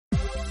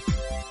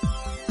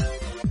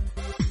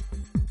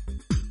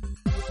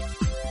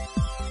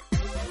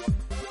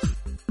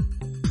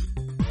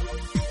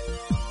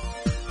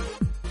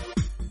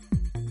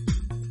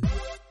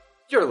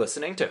You're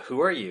listening to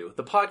Who Are You,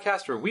 the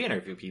podcast where we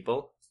interview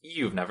people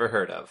you've never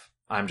heard of.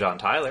 I'm John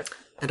Tyler.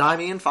 And I'm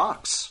Ian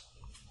Fox.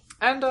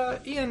 And,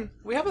 Ian,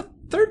 we have a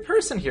third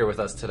person here with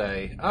us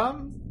today.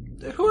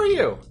 Who are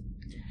you?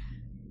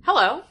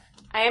 Hello,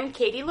 I am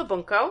Katie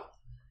Labounko.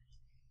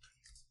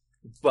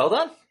 Well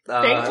done.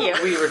 Thank you.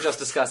 We were just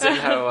discussing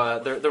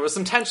how there was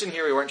some tension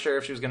here. We weren't sure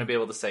if she was going to be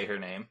able to say her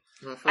name.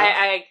 Mm-hmm.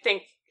 I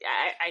think...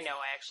 I know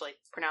I actually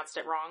pronounced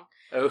it wrong.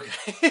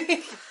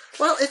 Okay.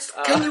 Well,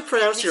 can you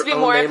pronounce your own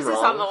name wrong? Needs to be more emphasis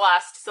on the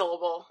last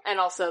syllable, and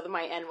also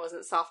my N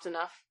wasn't soft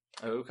enough.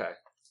 Okay.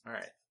 All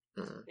right.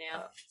 Mm-hmm.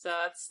 Yeah. So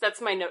that's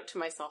my note to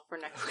myself for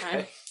next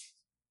time.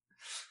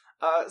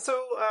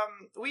 So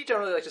we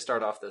generally like to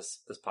start off this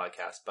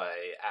podcast by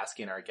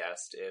asking our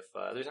guest if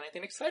there's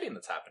anything exciting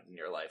that's happened in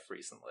your life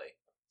recently.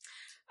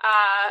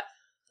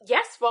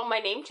 Yes, well, my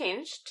name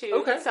changed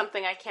to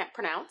something I can't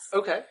pronounce.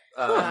 Okay.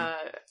 A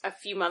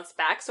few months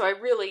back, so I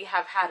really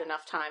have had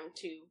enough time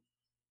to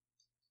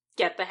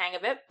get the hang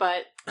of it,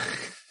 but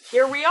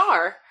here we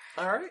are.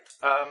 All right.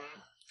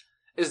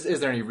 Is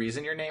there any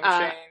reason your name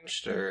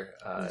changed? Or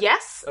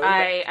yes,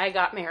 okay. I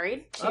got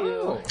married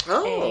to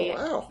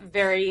wow.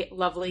 very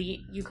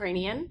lovely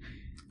Ukrainian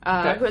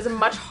who has a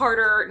much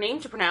harder name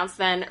to pronounce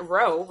than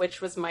Ro,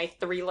 which was my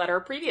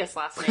 3-letter previous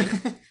last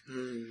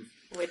name.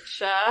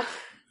 Which...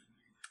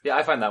 yeah,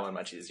 I find that one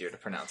much easier to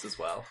pronounce as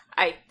well.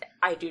 I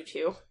do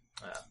too.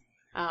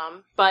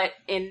 But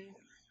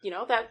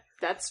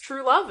that's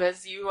true love,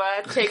 as you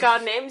take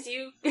on names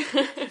you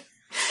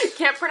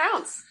can't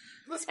pronounce.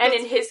 And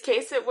in his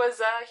case, it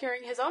was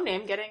hearing his own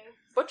name getting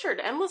butchered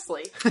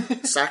endlessly.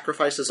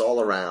 Sacrifices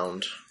all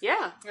around.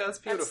 Yeah. Yeah, that's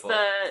beautiful.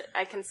 That's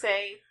I can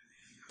say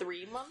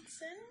 3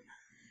 months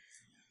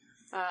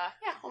in?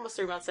 Almost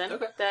 3 months in.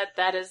 Okay.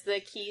 That is the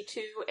key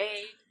to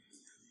a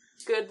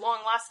good,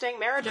 long-lasting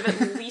marriage of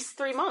at least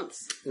 3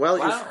 months. Well,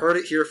 You've heard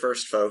it here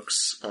first,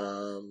 folks.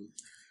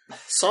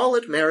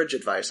 Solid marriage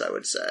advice, I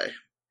would say.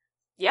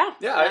 Yeah.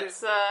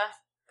 That's, I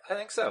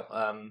think so.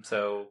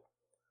 So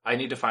I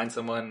need to find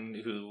someone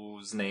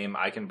whose name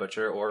I can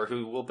butcher or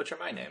who will butcher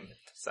my name, it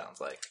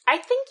sounds like. I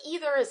think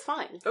either is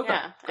fine. Okay,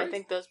 yeah, great. I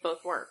think those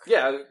both work.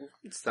 Yeah,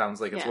 it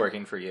sounds like it's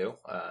working for you.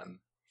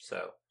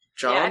 So...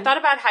 John? Yeah, I thought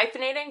about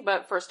hyphenating,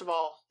 but first of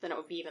all, then it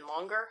would be even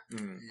longer.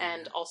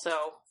 And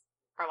also...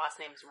 our last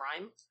names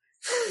rhyme,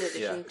 in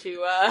addition to...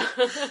 Well,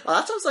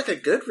 that sounds like a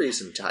good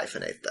reason to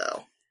hyphenate,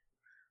 though.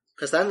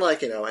 Because then,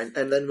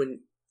 and then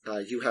when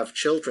you have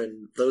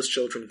children, those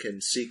children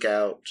can seek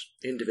out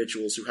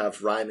individuals who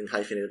have rhyming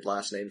hyphenated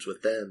last names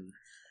with them.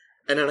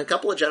 And in a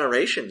couple of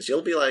generations,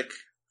 you'll be like,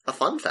 a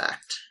fun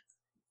fact.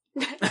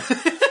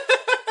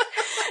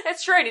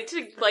 That's true, I need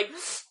to,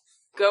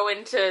 go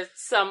into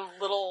some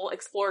little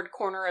explored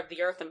corner of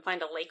the earth and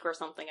find a lake or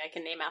something I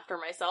can name after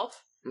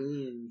myself.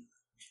 Oh.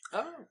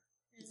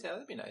 Yeah,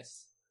 that'd be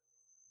nice.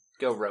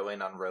 Go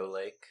rowing on Row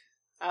Lake.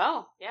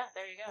 Oh, yeah,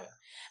 there you go. Yeah.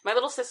 My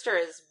little sister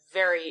is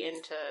very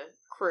into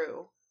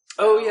crew. So.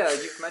 Oh, yeah,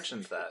 you've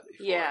mentioned that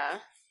before. Yeah.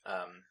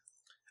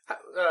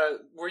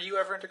 Were you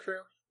ever into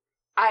crew?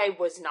 I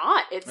was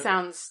not. It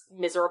sounds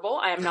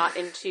miserable. I am not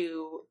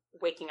into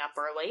waking up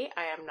early.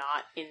 I am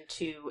not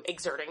into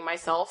exerting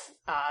myself,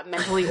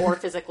 mentally or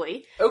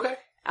physically. Okay.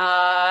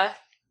 I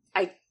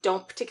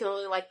don't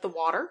particularly like the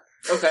water.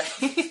 Okay.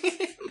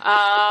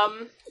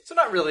 So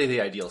not really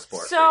the ideal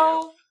sport for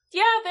you.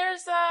 Yeah,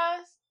 there's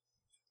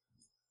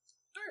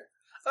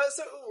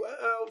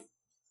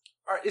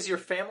is your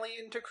family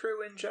into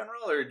crew in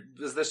general, or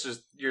is this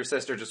just your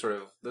sister this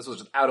was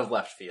just out of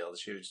left field?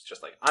 She was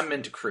just like, I'm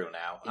into crew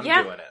now. I'm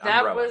doing it.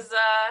 I'm rowing.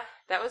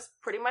 That was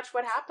pretty much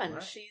what happened.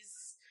 Right.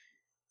 She's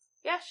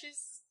a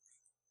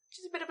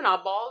bit of an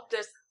oddball.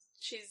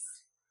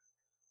 She's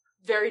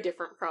very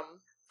different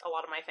from a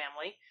lot of my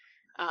family.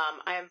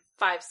 I am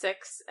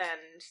 5'6"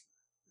 and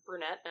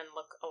brunette and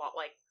look a lot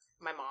like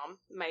my mom.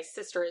 My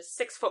sister is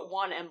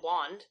 6'1" and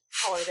blonde,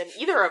 taller than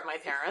either of my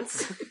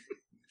parents.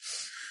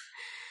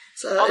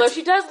 Although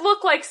she does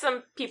look like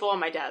some people on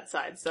my dad's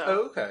side, so...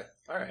 Oh, okay.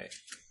 All right.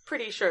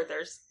 Pretty sure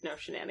there's no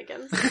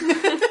shenanigans.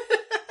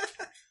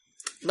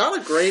 Not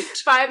a great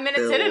 5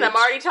 minutes in and I'm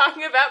already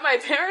talking about my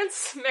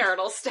parents'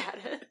 marital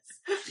status.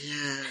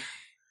 Yeah.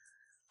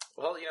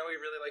 Well, we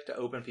really like to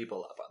open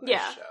people up on this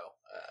show.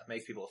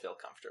 Make people feel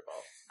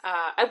comfortable.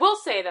 I will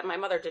say that my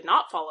mother did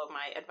not follow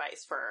my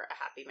advice for a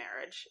happy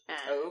marriage.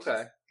 And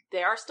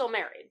they are still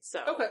married,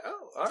 so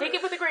take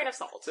it with a grain of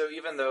salt. So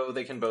even though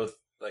they can both,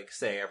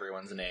 say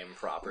everyone's name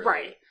properly.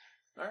 Right.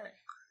 All right.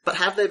 But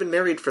have they been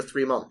married for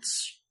 3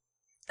 months?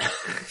 Yeah,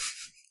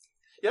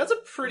 that's a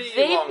pretty long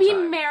time. They've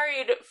been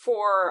married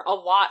for a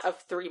lot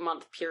of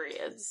 3-month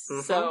periods,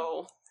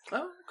 so...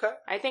 Oh, okay.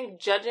 I think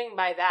judging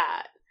by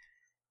that,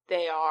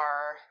 they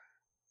are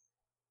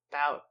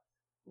about...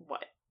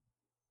 what?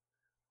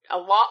 A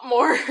lot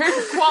more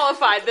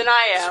qualified than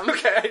I am.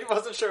 Okay, I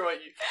wasn't sure what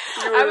you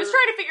were... I was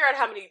trying to figure out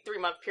how many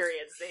 3-month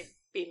periods they'd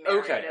be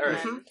married. Okay,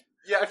 alright.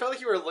 Yeah, I felt like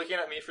you were looking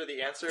at me for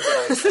the answer, but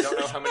I don't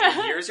know how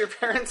many years your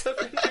parents have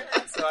been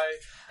married, so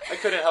I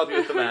couldn't help you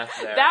with the math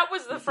there. That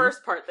was the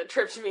first part that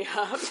tripped me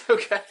up.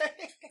 Okay.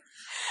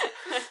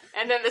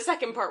 And then the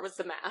second part was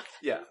the math.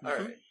 Yeah,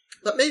 alright.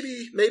 But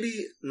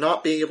maybe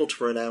not being able to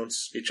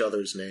pronounce each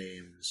other's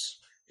names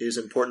is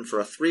important for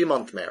a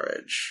 3-month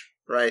marriage,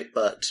 right?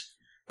 But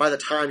by the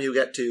time you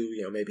get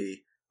to,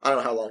 maybe, I don't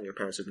know how long your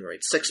parents have been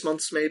married, 6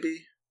 months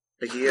maybe?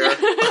 A year?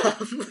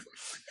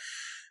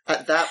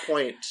 At that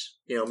point,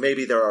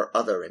 maybe there are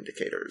other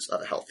indicators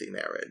of a healthy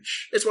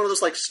marriage. It's one of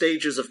those,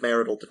 stages of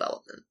marital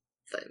development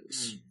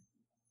things.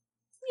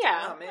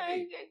 Yeah,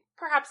 maybe.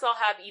 Perhaps I'll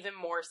have even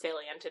more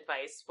salient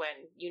advice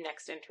when you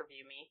next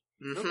interview me.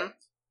 Mm-hmm. Okay.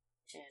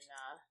 And,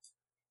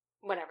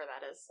 whenever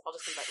that is. I'll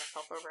just invite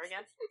myself over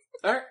again.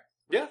 Alright.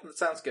 Yeah, that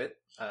sounds good.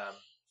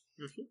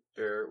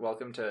 You're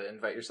welcome to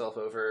invite yourself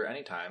over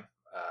anytime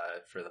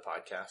for the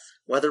podcast.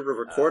 Whether we're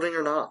recording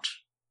or not.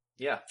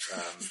 Yeah,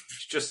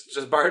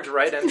 just barge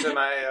right into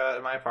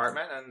my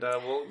apartment, and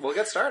we'll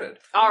get started.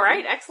 All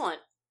right, excellent.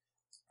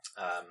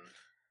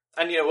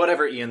 And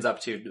whatever Ian's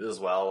up to as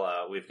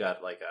well, we've got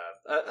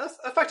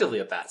effectively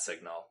a bat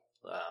signal,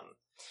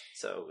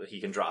 so he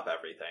can drop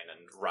everything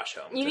and rush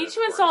home. You need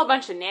to install a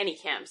bunch of nanny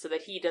cams so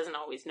that he doesn't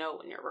always know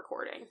when you're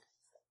recording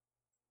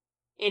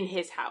in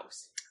his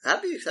house.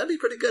 That'd be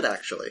pretty good,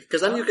 actually,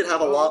 because then you could have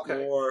a lot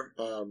more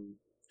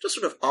just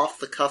sort of off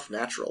the cuff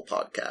natural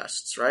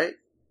podcasts, right?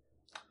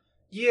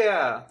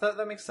 Yeah,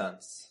 that makes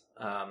sense.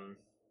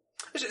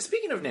 Actually,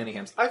 speaking of nanny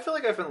cams, I feel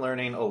like I've been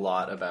learning a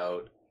lot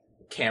about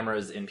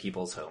cameras in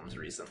people's homes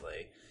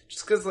recently.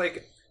 Just because,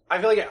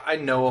 I feel like I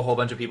know a whole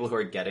bunch of people who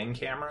are getting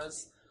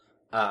cameras.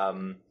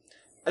 I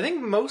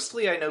think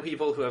mostly I know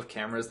people who have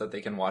cameras that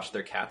they can watch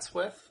their cats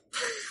with.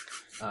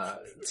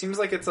 It seems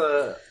like it's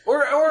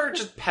or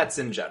just pets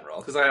in general,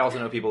 because I also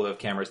know people who have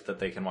cameras that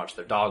they can watch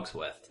their dogs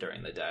with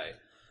during the day.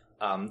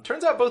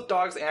 Turns out both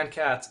dogs and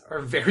cats are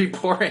very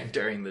boring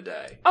during the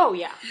day. Oh,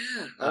 yeah.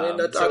 I mean,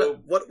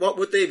 what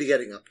would they be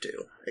getting up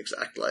to,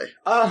 exactly?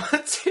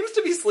 It seems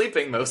to be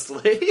sleeping,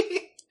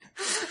 mostly.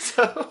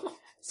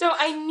 So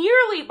I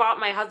nearly bought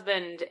my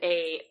husband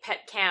a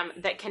pet cam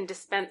that can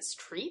dispense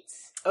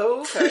treats.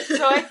 Oh,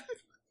 okay.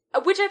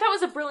 Which I thought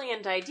was a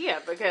brilliant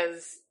idea,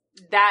 because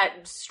that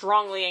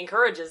strongly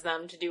encourages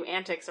them to do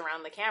antics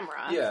around the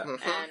camera. Yeah.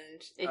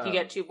 And if you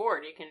get too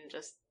bored, you can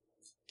just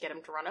get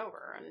him to run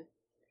over and...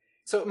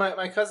 So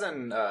my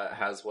cousin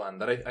has one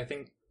that I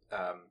think...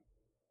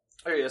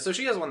 so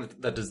she has one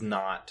that does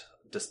not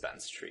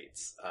dispense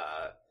treats.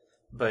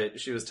 But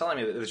she was telling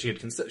me that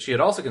she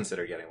had also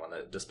considered getting one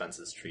that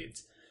dispenses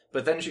treats.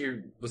 But then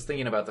she was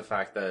thinking about the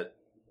fact that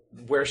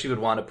where she would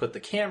want to put the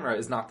camera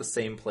is not the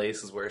same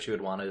place as where she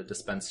would want to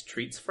dispense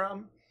treats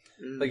from.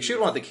 Like, she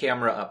would want the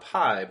camera up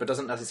high, but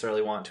doesn't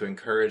necessarily want to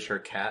encourage her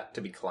cat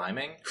to be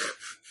climbing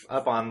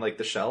up on,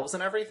 the shelves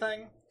and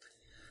everything.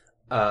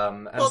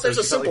 Well, there's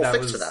a simple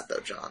fix to that,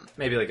 though, John.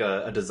 Maybe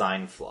a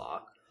design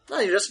flaw. No,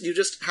 you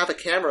just have a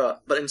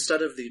camera, but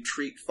instead of the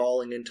treat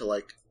falling into,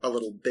 a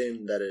little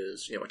bin that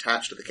is,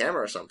 attached to the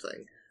camera or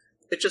something,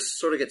 it just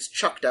sort of gets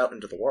chucked out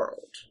into the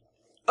world.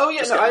 Oh,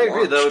 yeah, I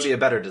agree. That would be a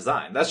better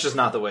design. That's just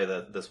not the way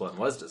that this one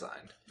was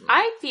designed.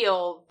 I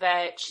feel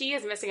that she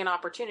is missing an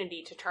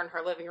opportunity to turn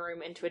her living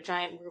room into a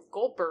giant Rube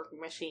Goldberg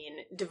machine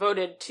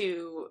devoted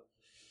to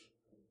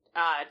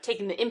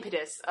taking the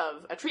impetus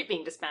of a treat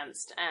being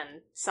dispensed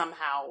and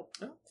somehow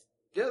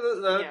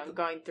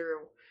going through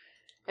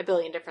a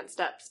billion different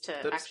steps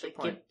to actually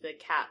give the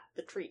cat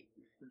the treat.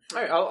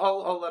 All right,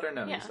 I'll let her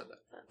know you said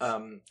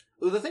that.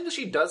 Well, the thing that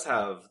she does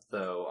have,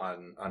 though,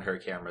 on her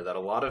camera that a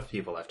lot of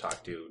people I've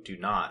talked to do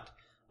not,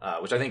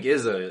 which I think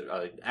is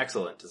an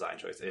excellent design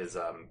choice, is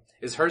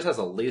hers has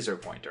a laser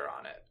pointer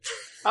on it.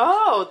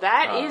 Oh,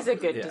 that is a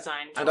good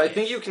design choice. And I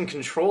think you can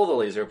control the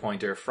laser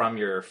pointer from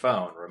your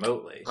phone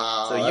remotely.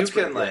 So you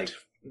can,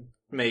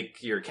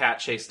 make your cat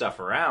chase stuff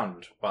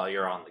around while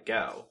you're on the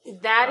go.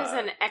 That is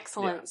an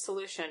excellent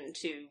solution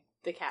to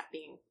the cat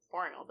being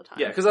boring all the time.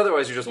 Yeah, because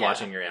otherwise you're just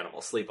watching your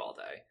animal sleep all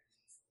day.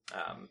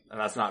 And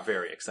that's not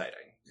very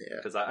exciting. Yeah.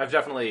 Because I've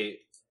definitely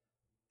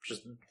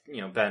just,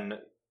 been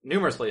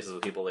numerous places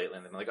with people lately,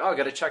 and they're like, oh, I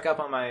gotta check up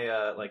on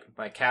my,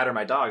 my cat or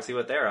my dog, see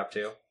what they're up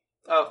to.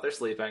 Oh, they're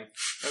sleeping.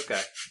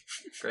 Okay.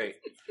 Great.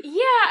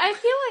 Yeah, I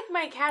feel like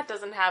my cat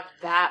doesn't have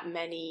that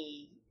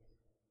many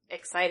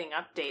exciting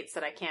updates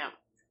that I can't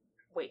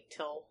wait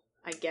till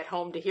I get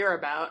home to hear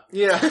about.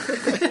 Yeah.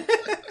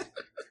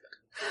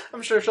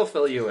 I'm sure she'll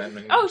fill you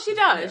in. Oh, she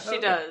does. She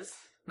does.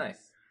 Nice.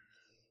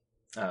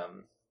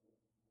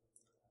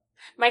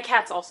 My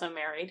cat's also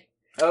married.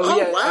 Oh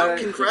yeah, wow,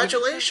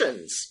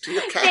 congratulations to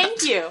your cat.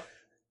 Thank you.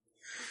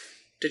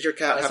 Did your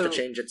cat have to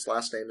change its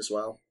last name as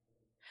well?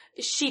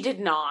 She did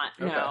not,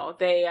 no.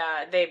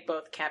 They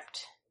both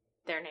kept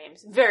their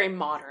names. Very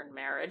modern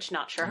marriage.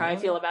 Not sure how I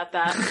feel about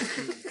that.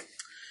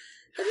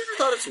 Have you ever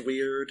thought it's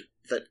weird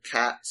that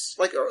cats,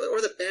 or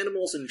that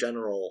animals in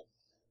general,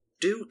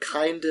 do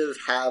kind of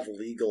have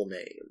legal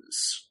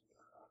names?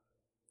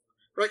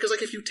 Right, because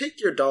if you take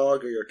your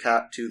dog or your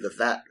cat to the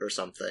vet or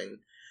something,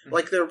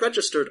 like, they're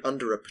registered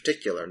under a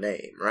particular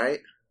name,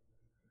 right?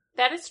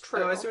 That is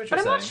true. Oh, I see what but you're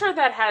I'm not saying. sure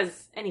that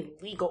has any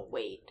legal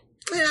weight.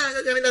 Yeah,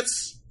 I mean,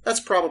 that's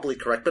probably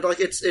correct, but, like,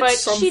 it's But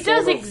some she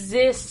does form of...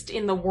 exist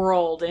in the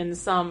world in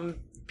some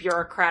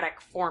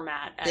bureaucratic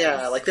format.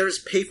 Yeah, like, there's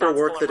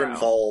paperwork that Row.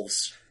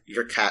 involves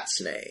your cat's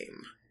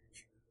name.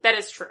 That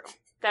is true.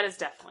 That is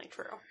definitely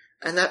true.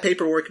 And that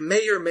paperwork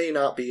may or may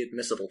not be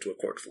admissible to a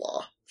court of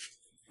law.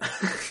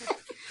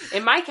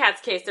 In my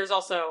cat's case, there's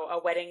also a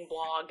wedding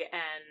blog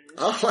and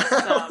Oh,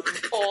 some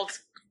old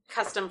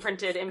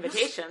custom-printed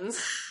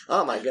invitations.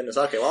 Oh my goodness,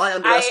 okay, well I I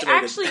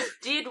underestimated... actually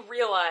did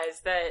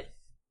realize that,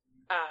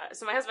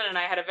 so my husband and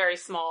I had a very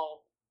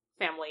small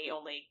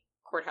family-only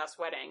courthouse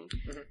wedding.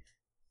 Mhm.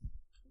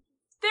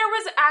 There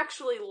was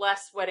actually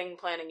less wedding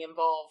planning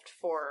involved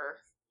for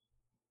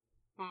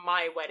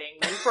my wedding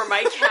than for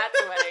my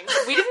cat's wedding.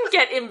 We didn't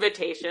get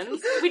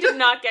invitations. We did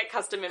not get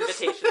custom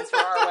invitations for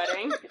our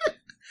wedding.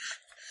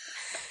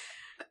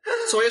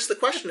 So I guess the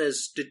question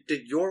is,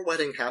 did your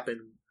wedding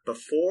happen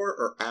before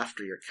or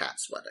after your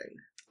cat's wedding?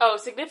 Oh,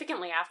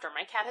 significantly after.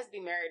 My cat has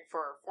been married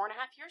for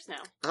 4.5 years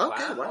now.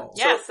 Okay, Wow. well.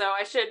 Yeah, so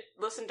I should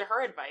listen to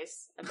her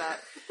advice about...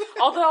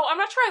 Although, I'm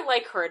not sure I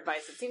like her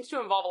advice. It seems to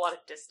involve a lot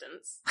of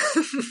distance.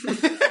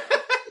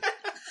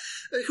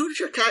 Who did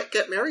your cat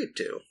get married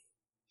to?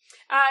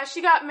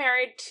 She got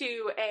married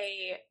to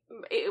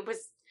it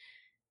was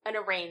an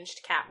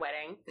arranged cat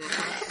wedding.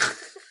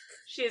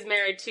 She is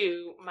married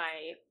to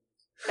my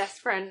best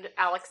friend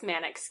Alex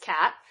Manick's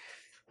cat.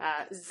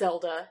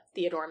 Zelda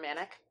Theodore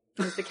Manick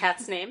is the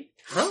cat's name.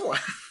 Oh.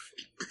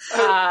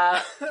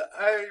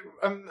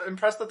 I'm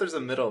impressed that there's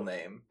a middle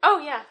name. Oh,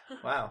 yeah.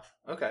 Wow.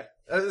 Okay.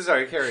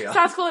 Sorry, carry on.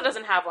 Saskula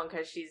doesn't have one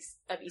because she's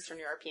of Eastern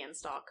European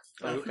stock.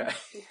 Okay.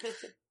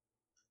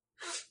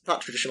 Not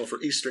traditional for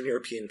Eastern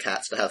European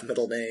cats to have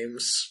middle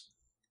names.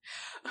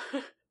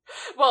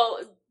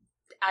 Well,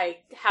 I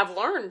have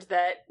learned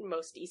that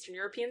most Eastern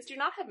Europeans do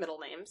not have middle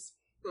names.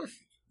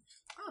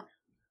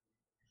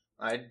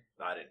 I didn't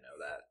know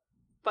that.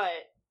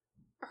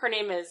 But her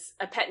name is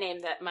a pet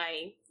name that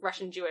my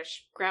Russian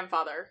Jewish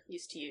grandfather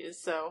used to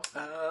use, so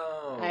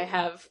Oh. I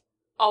have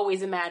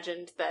always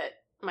imagined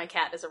that my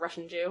cat is a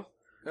Russian Jew.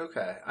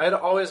 Okay. I'd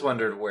always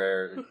wondered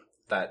where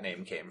that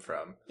name came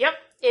from. Yep,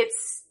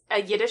 it's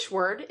a Yiddish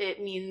word.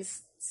 It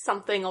means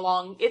something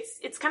along...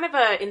 It's kind of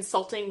an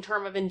insulting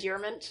term of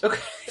endearment.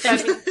 Okay. If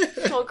I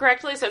mean told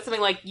correctly, so it's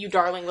something like, you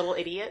darling little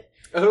idiot.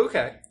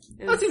 Okay.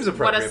 That seems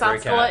appropriate for a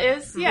cat. What a Saskula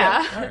is,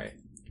 yeah. Alright.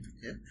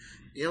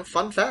 You know,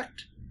 fun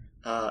fact.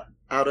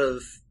 Out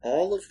of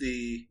all of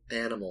the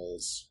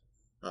animals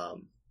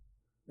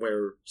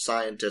where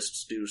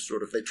scientists do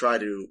they try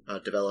to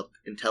develop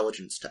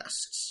intelligence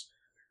tests,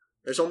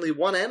 there's only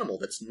one animal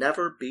that's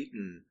never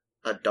beaten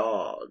a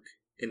dog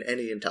in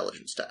any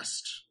intelligence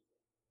test.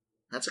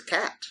 That's a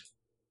cat.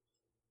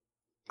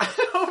 I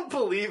don't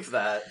believe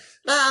that.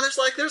 Nah,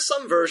 there's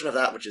some version of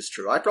that which is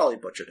true. I probably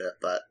butchered it,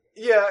 but...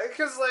 Yeah,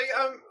 because, like,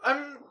 I'm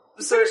I'm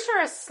pretty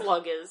sure a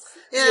slug is.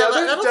 Yeah, I don't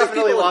there's think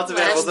definitely people lots of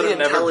test animals that the have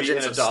never beaten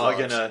intelligence a of dog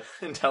in slugs.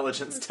 an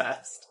intelligence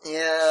test.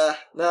 Yeah,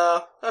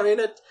 no. I mean,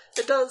 it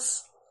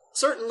does...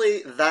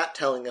 Certainly, that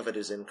telling of it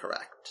is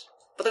incorrect.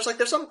 But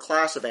there's some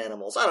class of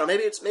animals. I don't know,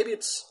 maybe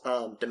it's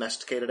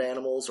domesticated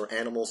animals or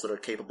animals that are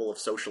capable of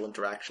social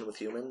interaction with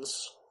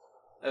humans.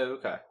 Oh,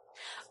 okay.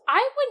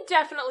 I would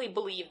definitely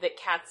believe that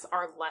cats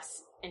are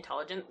less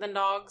intelligent than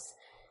dogs.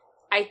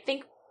 I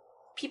think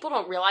people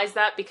don't realize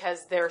that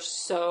because they're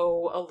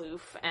so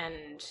aloof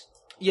and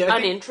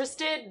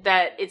uninterested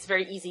that it's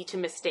very easy to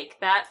mistake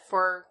that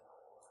for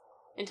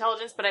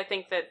intelligence, but I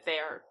think that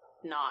they're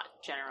not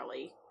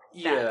generally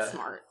that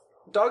smart.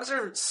 Dogs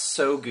are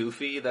so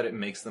goofy that it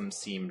makes them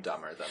seem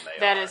dumber than they are.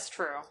 That is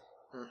true.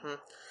 Mm-hmm.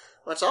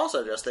 Well, it's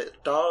also just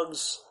that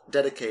dogs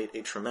dedicate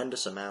a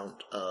tremendous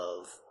amount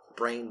of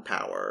brain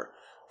power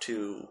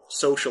to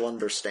social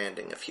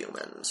understanding of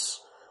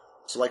humans.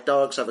 So, like,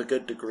 dogs have a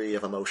good degree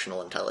of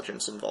emotional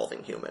intelligence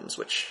involving humans,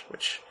 which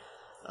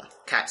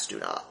cats do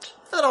not.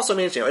 That also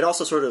means, it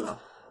also sort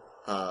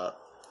of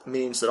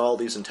means that all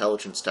these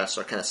intelligence tests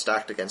are kind of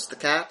stacked against the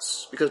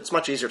cats, because it's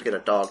much easier to get a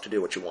dog to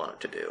do what you want it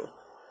to do.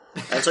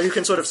 And so you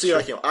can sort of see,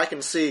 I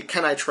can see,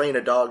 can I train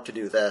a dog to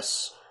do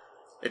this?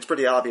 It's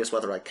pretty obvious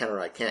whether I can or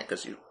I can't,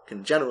 because you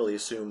can generally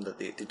assume that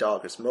the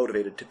dog is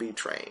motivated to be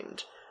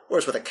trained.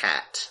 Whereas with a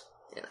cat,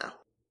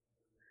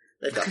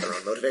 they've got their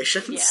own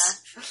motivations.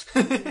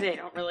 Yeah. They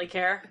don't really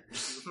care.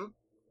 Mm-hmm.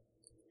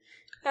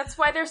 That's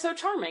why they're so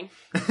charming.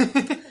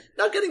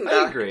 Now, getting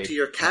back to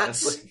your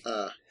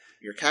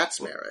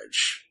cat's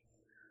marriage,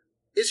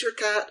 is your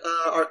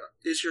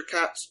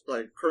cat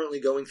like currently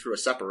going through a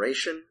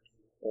separation,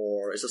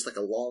 or is this like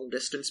a long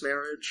distance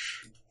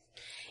marriage?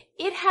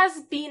 It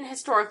has been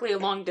historically a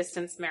long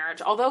distance marriage,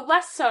 although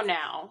less so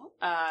now.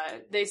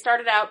 They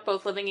started out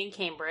both living in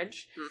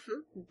Cambridge.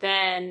 Mm-hmm.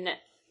 Then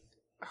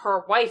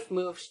her wife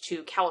moved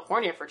to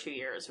California for 2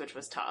 years, which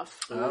was tough.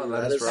 Oh,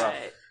 that is rough.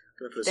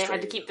 They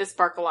had to keep the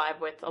spark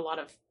alive with a lot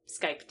of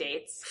Skype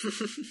dates.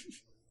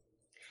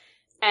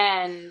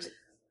 And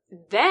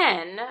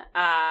then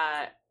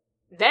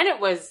it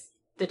was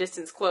the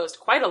distance closed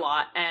quite a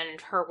lot, and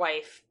her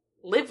wife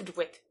lived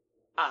with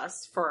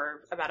us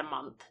for about a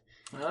month,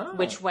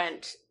 which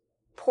went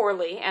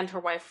poorly, and her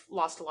wife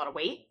lost a lot of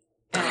weight.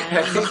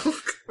 And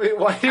wait,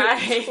 why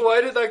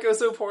did that go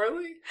so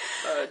poorly?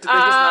 Did they just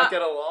not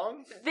get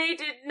along? They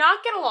did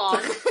not get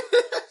along.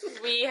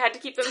 We had to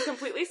keep them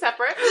completely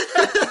separate.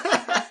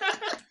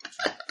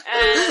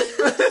 And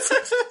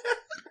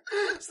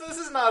so this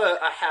is not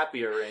a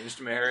happy arranged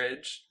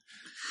marriage.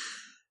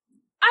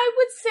 I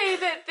would say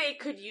that they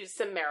could use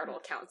some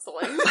marital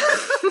counseling.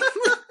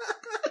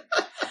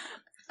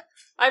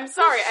 I'm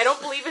sorry, I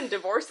don't believe in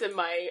divorce in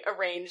my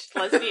arranged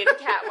lesbian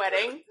cat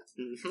wedding.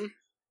 Mm-hmm.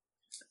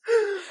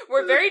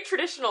 We're very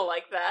traditional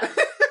like that.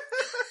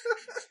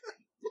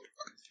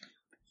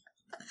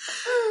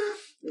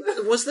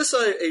 Was this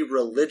a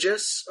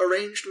religious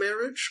arranged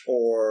marriage,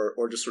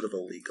 or just sort of a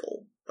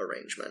legal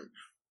arrangement?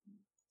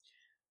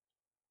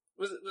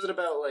 Was it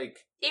about,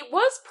 like... It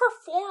was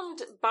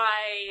performed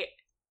by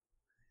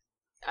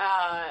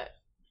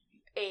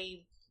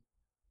a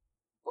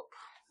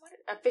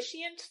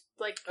officiant?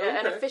 Like,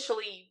 an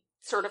officially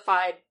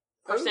certified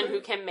person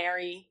who can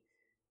marry...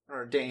 An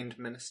ordained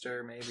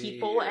minister, maybe?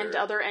 People and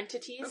other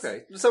entities.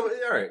 Okay, so,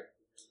 alright.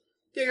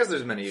 Yeah, I guess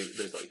there's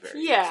like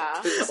variations. Yeah.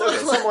 Okay,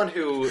 someone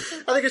who...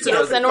 I think it's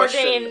an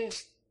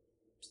ordained...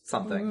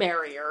 something.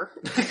 Marrier.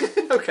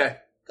 Okay.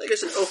 I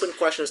guess an open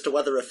question as to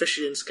whether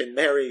officiants can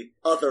marry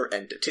other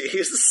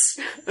entities.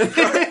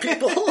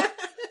 People.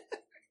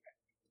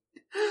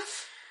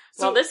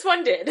 Well, this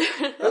one did.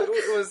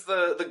 Was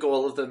the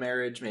goal of the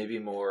marriage maybe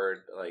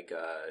more like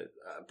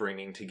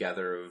bringing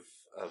together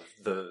of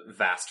the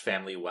vast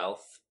family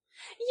wealth?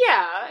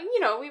 Yeah,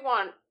 we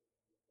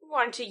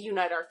wanted to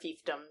unite our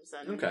fiefdoms.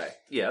 And... Okay,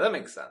 yeah, that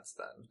makes sense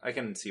then. I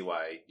can see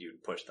why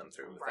you'd push them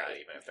through with that,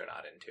 even if they're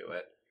not into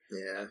it.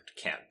 Yeah.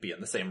 Can't be in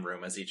the same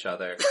room as each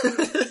other.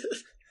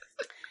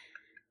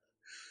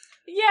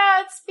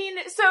 Yeah, it's been...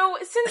 So,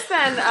 since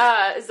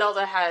then,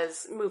 Zelda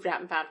has moved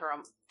out and found her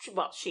own...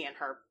 Well, she and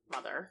her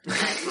mother and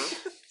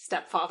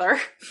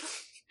stepfather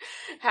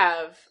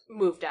have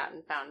moved out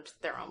and found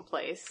their own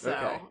place.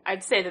 So,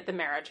 I'd say that the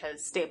marriage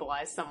has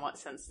stabilized somewhat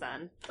since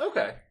then.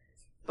 Okay.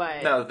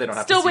 But no, they don't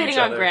have still to see waiting each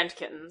on other. grand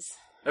kittens.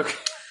 Okay.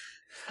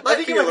 I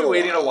think you might be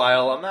waiting a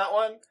while on that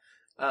one.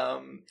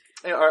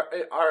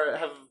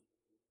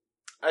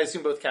 I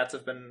assume both cats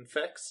have been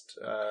fixed?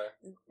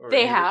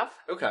 They have.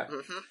 Okay.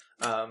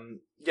 Mm-hmm.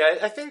 Yeah,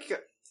 I think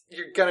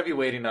you're gonna be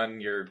waiting on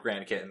your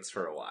grand kittens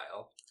for a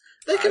while.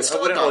 They can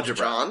still adopt,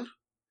 John.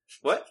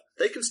 What?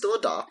 They can still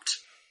adopt.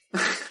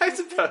 I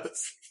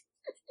suppose.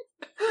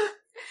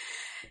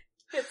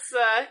 It's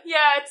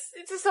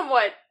a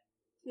somewhat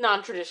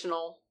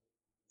non-traditional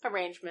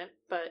arrangement,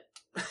 but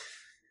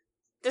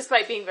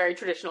despite being very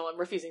traditional and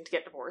refusing to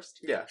get divorced.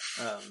 Yeah.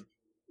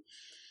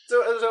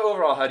 So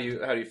overall, how do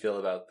you feel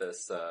about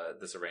this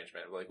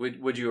arrangement? Like,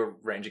 would you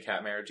arrange a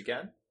cat marriage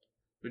again?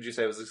 Would you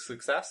say it was a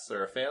success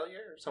or a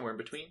failure or somewhere in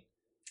between?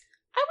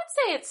 I would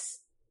say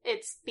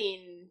it's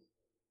been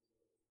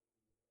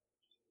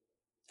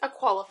a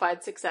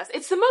qualified success.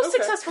 It's the most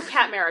successful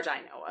cat marriage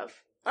I know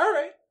of. All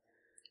right.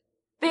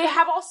 They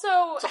have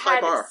also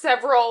had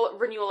several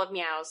renewal of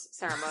meows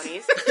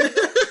ceremonies.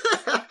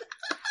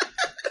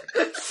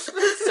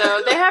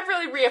 So they have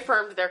really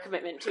reaffirmed their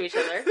commitment to each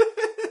other.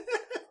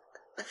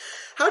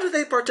 How do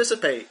they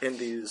participate in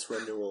these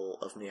renewal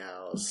of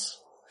meows?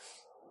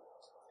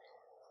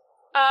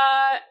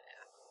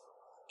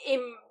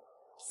 In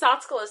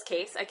Satskala's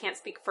case, I can't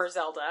speak for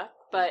Zelda,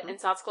 but in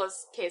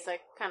Satskala's case, I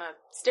kind of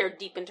stared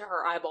deep into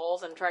her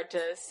eyeballs and tried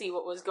to see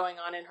what was going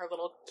on in her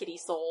little kitty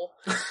soul,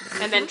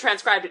 and then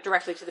transcribed it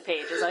directly to the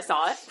page as I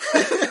saw it.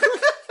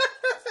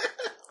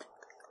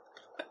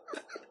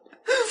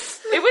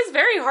 It was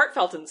very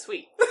heartfelt and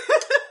sweet.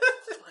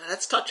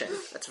 That's touching.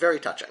 That's very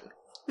touching.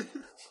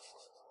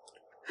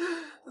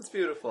 That's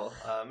beautiful.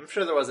 I'm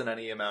sure there wasn't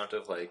any amount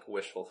of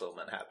wish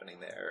fulfillment happening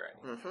there.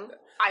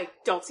 I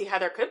don't see how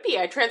there could be.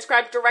 I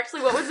transcribed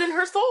directly what was in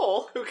her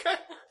soul. Okay.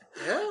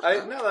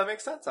 Yeah. No, that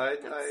makes sense. I'm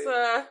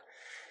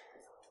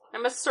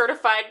a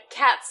certified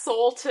cat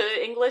soul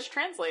to English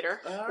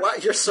translator. Wow,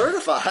 you're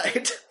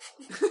certified.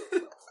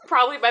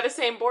 Probably by the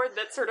same board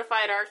that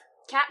certified our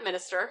cat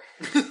minister.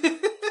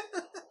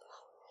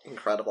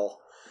 Incredible.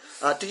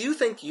 Do you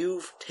think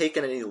you've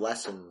taken any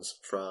lessons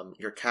from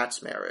your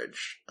cat's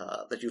marriage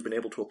that you've been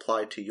able to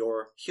apply to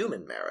your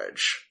human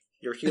marriage?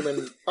 Your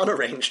human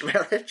unarranged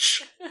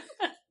marriage?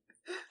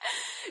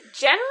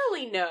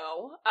 Generally,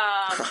 no.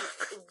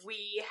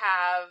 We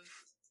have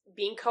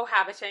been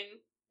cohabiting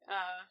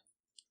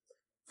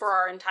for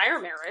our entire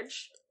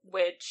marriage,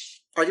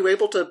 which... Are you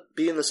able to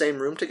be in the same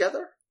room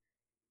together?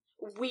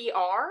 We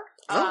are.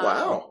 Oh,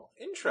 wow.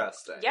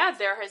 Interesting. Yeah,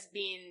 there has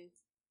been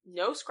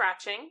no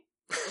scratching.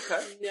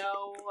 Okay.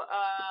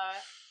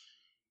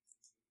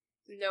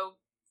 No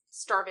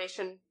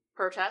starvation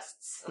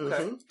protests.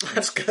 Okay. Mm-hmm.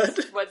 That's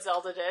good. What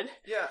Zelda did.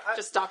 Yeah.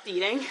 Just stopped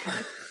eating.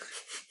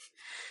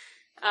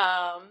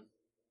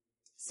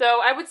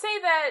 So I would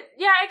say that,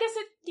 yeah, I guess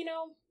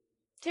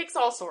takes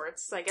all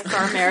sorts. I guess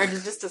our marriage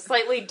is just a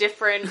slightly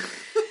different.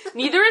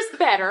 Neither is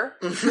better,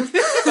 but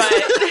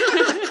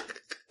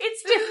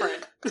it's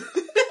different.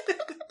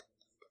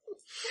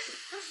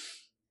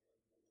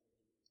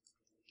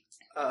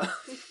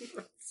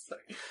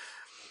 Sorry.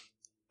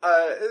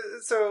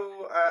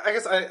 So I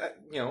guess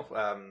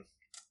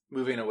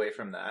moving away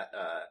from that,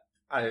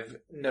 I've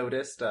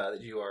noticed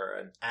that you are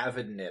an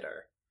avid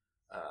knitter.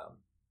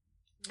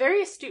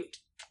 Very astute.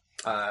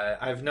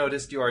 I've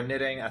noticed you are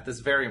knitting at this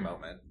very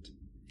moment.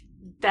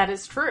 That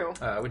is true.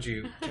 Would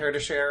you care to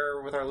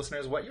share with our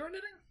listeners what you're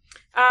knitting?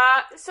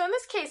 So in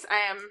this case,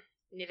 I am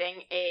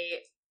knitting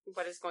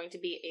what is going to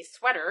be a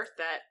sweater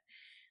that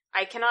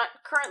I cannot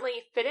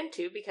currently fit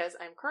into because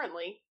I'm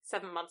currently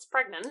 7 months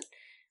pregnant,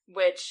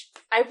 which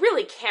I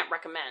really can't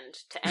recommend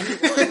to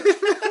anyone.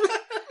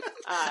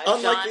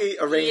 Unlike John, the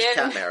arranged Ian,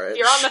 cat marriage.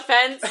 You're on the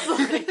fence.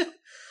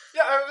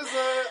 Yeah, I was,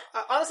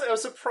 honestly, I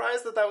was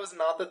surprised that was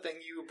not the thing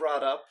you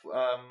brought up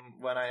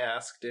when I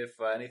asked if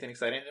anything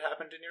exciting had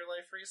happened in your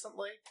life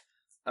recently.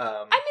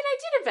 I mean, I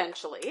did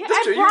eventually.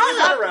 That's true. You I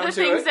got brought around up to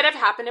the things it. that have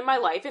happened in my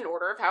life in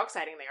order of how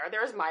exciting they are.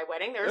 There's my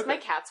wedding, there's my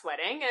cat's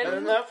wedding,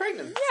 And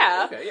pregnant.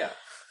 Yeah. Okay, yeah.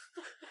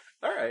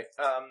 Alright,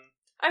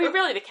 I mean,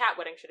 really, the cat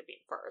wedding should have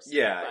been first.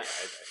 yeah, but- I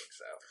think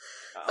so.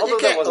 But you Although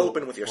that can't wasn't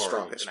open with your 4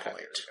 strongest and a half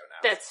point. years ago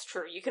now. That's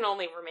true. You can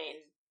only remain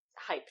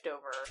hyped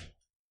over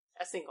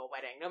a single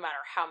wedding, no matter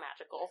how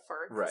magical,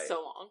 for Right.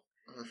 so long.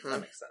 Mm-hmm.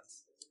 That makes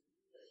sense.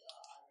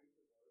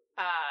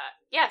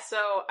 Yeah,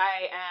 so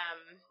I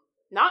am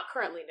not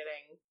currently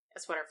knitting a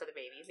sweater for the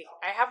baby.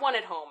 I have one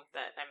at home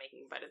that I'm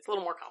making, but it's a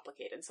little more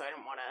complicated, so I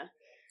don't want to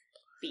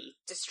be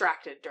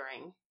distracted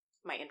during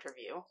my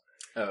interview.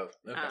 Oh,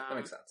 okay. That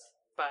makes sense.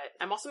 But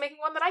I'm also making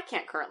one that I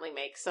can't currently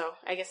make, so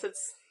I guess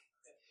it's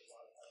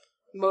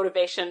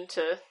motivation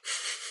to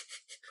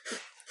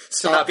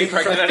Not be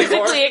pregnant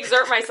anymore. physically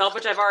exert myself,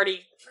 which I've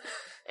already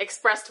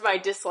expressed my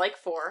dislike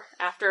for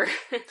after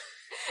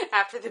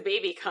the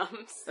baby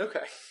comes.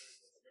 Okay.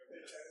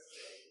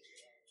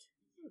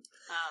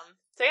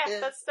 So yeah,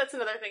 that's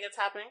another thing that's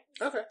happening.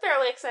 Okay.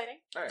 Fairly exciting.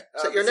 Alright.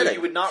 So you're knitting.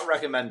 you would not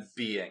recommend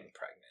being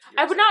pregnant?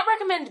 I would not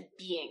recommend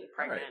being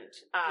pregnant.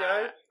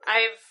 Yeah.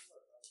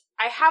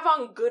 I have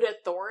on good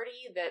authority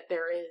that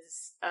there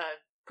is a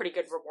pretty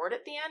good reward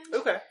at the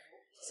end. Okay.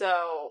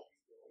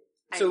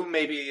 So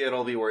maybe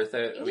it'll be worth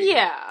it.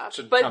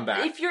 Should but come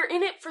back. if you're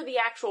in it for the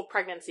actual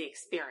pregnancy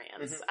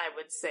experience, I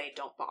would say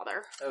don't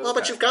bother. Okay. Well,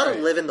 but you've got to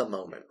Alright. live in the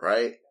moment,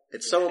 right?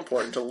 It's so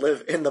important to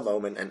live in the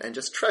moment and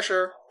just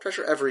treasure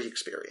every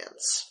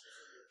experience.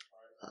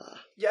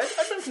 Yeah,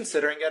 I've been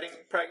considering getting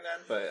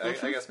pregnant, but I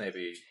guess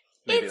maybe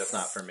that's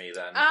not for me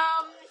then.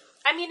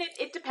 I mean,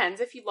 it depends.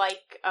 If you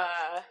like,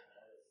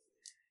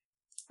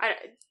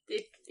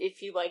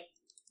 if you like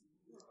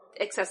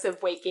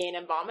excessive weight gain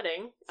and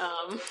vomiting,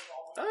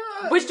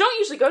 which don't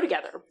usually go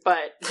together,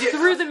 but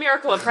through the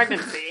miracle of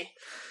pregnancy.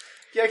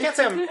 Yeah, I can't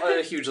say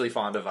I'm hugely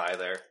fond of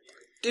either.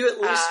 Do you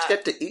at least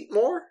get to eat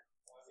more?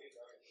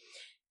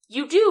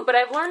 You do, but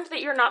I've learned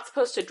that you're not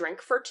supposed to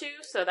drink for 2,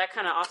 so that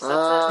kind of offsets it.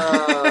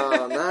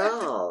 Oh,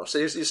 no. So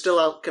you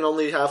still can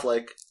only have,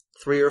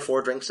 3 or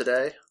 4 drinks a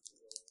day?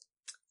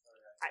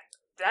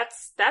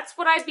 That's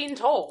what I've been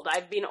told.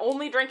 I've been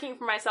only drinking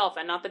for myself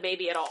and not the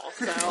baby at all,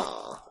 so...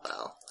 Oh,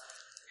 well.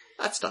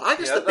 That's tough. I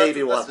guess the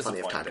baby will have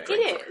plenty of time to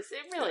drink. It is.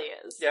 It really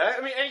is. Yeah,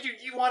 I mean,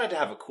 you wanted to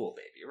have a cool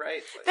baby,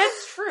 right?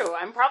 That's true.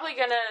 I'm probably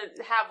gonna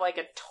have,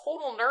 a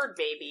total nerd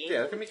baby.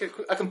 Yeah, it can make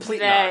a complete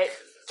that nut.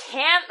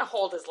 can't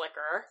hold his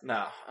liquor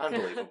No,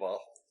 unbelievable.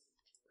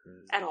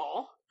 at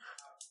all.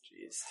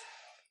 Jeez.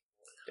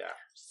 Yeah.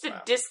 Just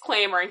a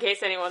disclaimer in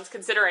case anyone's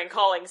considering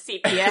calling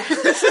CPS.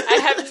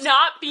 I have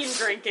not been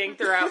drinking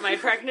throughout my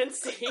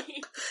pregnancy.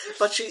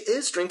 But she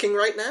is drinking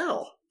right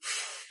now.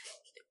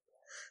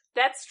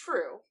 That's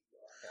true.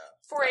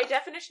 Yeah. For a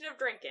definition of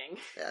drinking.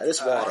 Yeah, it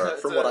is water,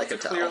 from what I can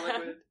tell. Clear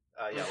liquid.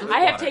 Yeah, I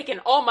have taken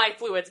all my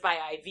fluids by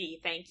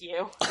IV, thank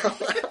you.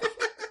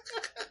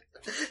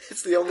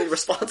 It's the only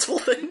responsible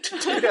thing to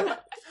do.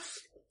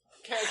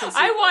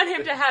 I want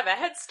him to have a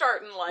head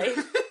start in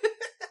life.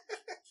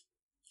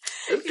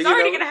 He's Do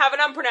already you know- going to have an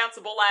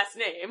unpronounceable last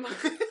name.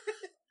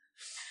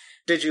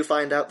 Did you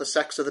find out the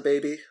sex of the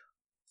baby?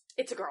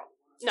 It's a girl.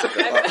 No.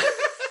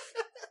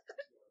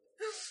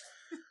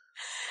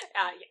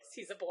 Yes,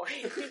 he's a boy.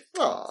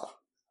 Aw.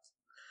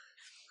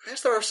 I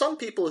guess there are some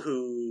people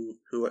who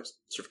sort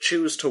of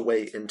choose to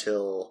wait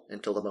until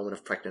the moment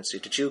of pregnancy.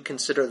 Did you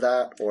consider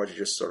that, or did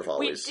you just sort of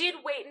always... We did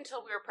wait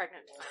until we were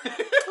pregnant.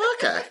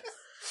 Okay.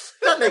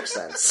 That makes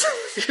sense.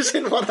 You just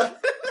didn't want to...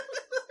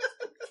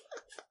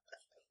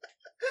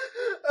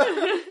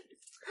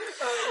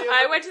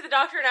 I went to the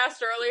doctor and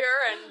asked earlier,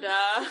 and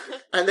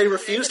And they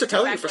refused to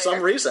tell you for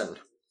some reason.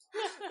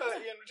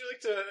 Ian, would you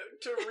like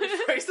to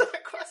rephrase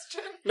that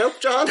question? Nope,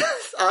 John.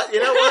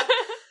 You know what?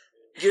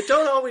 You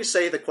don't always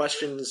say the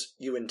questions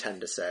you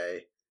intend to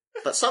say,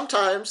 but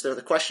sometimes they're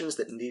the questions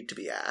that need to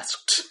be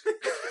asked.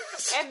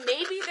 and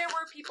maybe there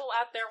were people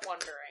out there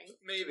wondering.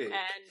 Maybe.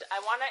 And I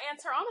want to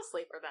answer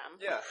honestly for them.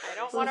 Yeah. I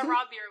don't want to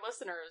rob your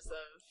listeners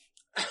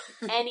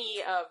of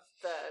any of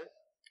the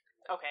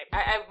okay,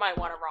 I might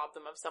want to rob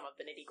them of some of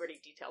the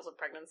nitty-gritty details of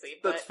pregnancy,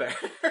 but That's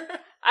fair.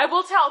 I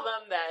will tell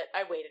them that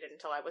I waited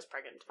until I was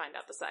pregnant to find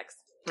out the sex.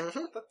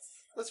 Mm-hmm.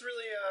 That's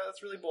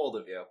really bold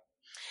of you.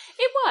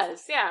 It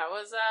was, yeah, it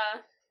was,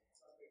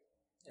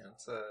 Yeah,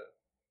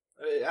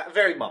 it's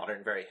very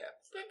modern, very hip,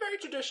 but very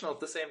traditional at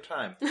the same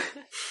time.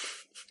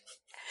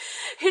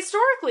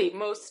 Historically,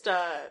 most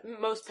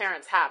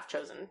parents have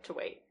chosen to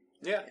wait.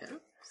 Yeah.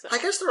 So. I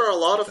guess there are a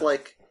lot of,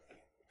 like,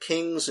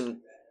 kings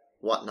and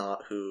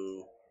whatnot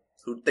who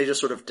they just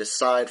sort of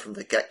decide from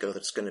the get-go that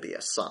it's going to be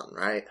a son,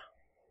 right?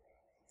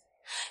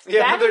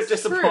 Yeah, That they're is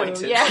disappointed.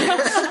 true,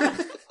 yeah.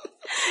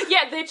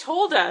 Yeah, they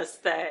told us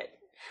that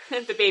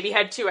the baby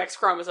had 2 X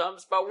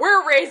chromosomes, but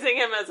we're raising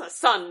him as a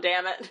son,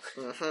 damn it.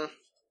 Mm-hmm.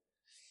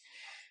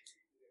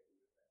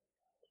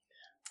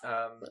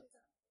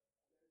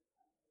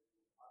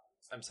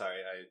 I'm sorry,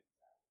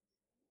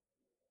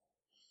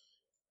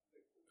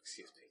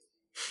 excuse me.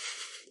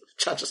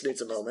 John just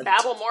needs a moment.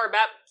 Babble more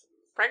about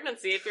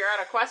pregnancy if you're out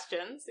of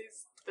questions.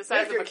 He's the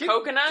size of a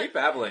coconut. Keep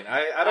babbling.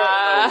 I don't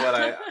know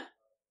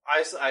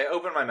what I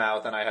opened my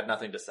mouth and I had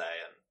nothing to say,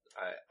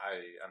 and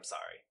I'm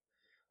sorry.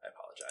 I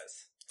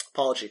apologize.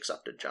 Apology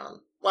accepted,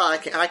 John. Well, I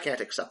can't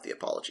accept the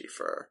apology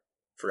for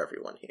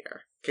everyone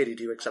here. Katie,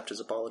 do you accept his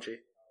apology?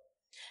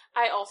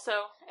 I also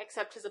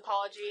accept his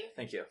apology.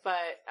 Thank you.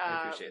 But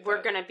I appreciate we're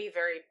that. going to be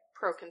very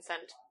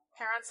pro-consent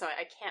parents, so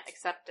I can't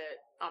accept it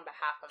on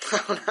behalf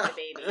of the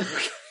baby.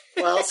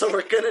 Well, so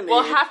we're going to need...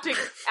 We'll have to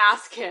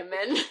ask him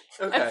in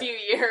a few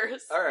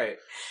years. All right.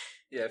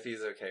 Yeah, if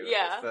he's okay with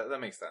this. That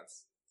makes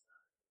sense.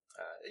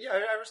 Yeah,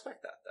 I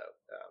respect that, though.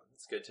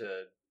 It's good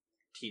to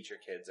teach your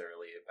kids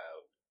early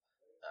about,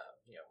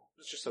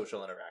 just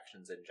social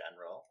interactions in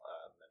general.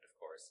 And, of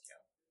course,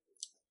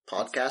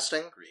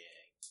 podcasting? agreeing.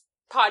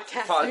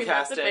 Podcasting,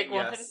 that's a big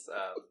one. Yes.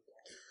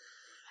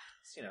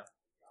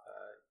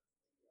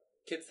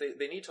 Kids,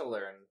 they need to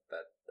learn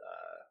that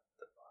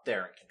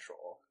they're in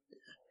control.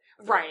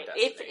 Right.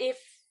 If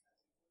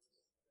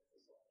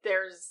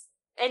there's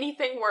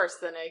anything worse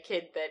than a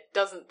kid that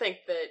doesn't think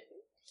that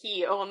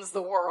he owns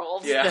the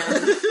world, then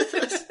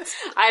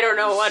I don't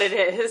know what it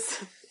is.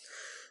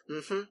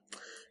 Mm-hmm.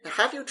 Now,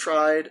 have you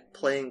tried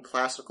playing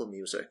classical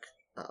music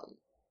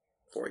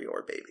for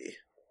your baby?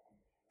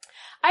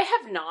 I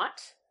have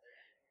not.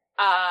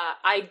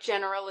 I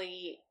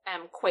generally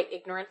am quite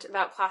ignorant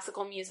about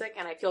classical music,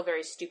 and I feel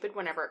very stupid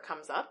whenever it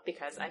comes up,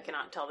 because I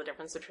cannot tell the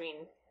difference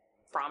between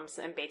Brahms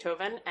and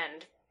Beethoven,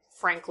 and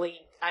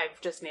frankly,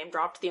 I've just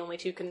name-dropped the only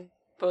 2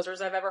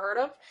 composers I've ever heard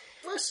of.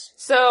 Nice.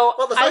 So,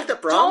 well, the fact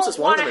that Brahms is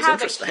one of them is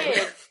interesting.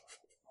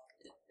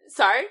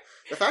 Sorry?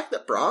 The fact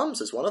that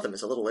Brahms is one of them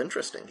is a little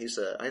interesting.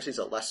 I guess he's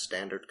a less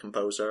standard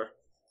composer.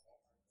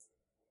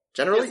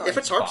 Generally, if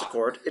it's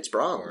harpsichord, it's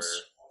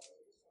Brahms.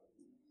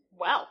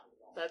 Well,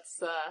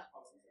 that's,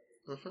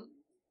 Mm-hmm.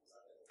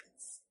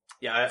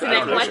 Yeah, it's I an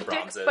don't know who eclectic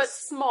Brahms is. but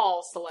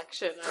small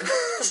selection.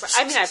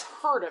 I mean, I've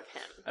heard of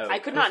him. Oh, I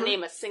could not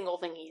name a single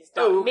thing he's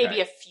done. Oh, okay.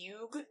 Maybe a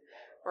fugue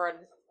or a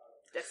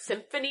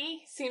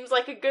symphony seems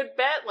like a good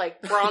bet,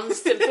 like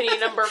Brahms Symphony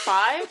Number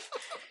 5.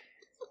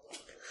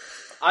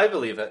 I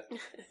believe it.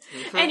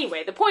 Mm-hmm.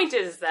 Anyway, the point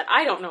is that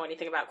I don't know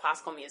anything about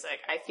classical music.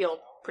 I feel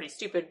pretty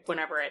stupid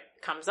whenever it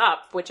comes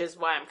up, which is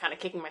why I'm kind of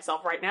kicking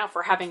myself right now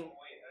for having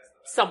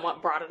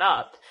somewhat brought it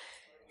up.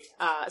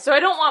 So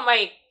I don't want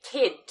my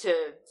kid to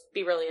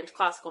be really into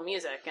classical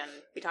music and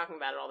be talking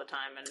about it all the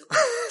time and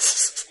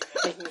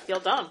making me feel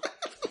dumb.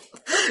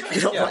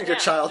 You don't want your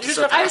child to I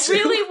surpass you.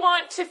 really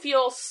want to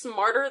feel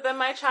smarter than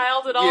my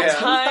child at all Yeah.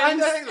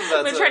 times. I think I'm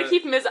going to try to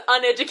keep him as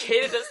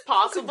uneducated as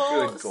possible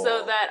good goal.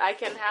 so that I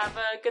can have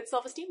a good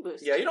self-esteem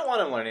boost. Yeah, you don't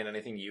want him learning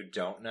anything you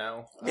don't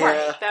know. Yeah.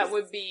 Right, that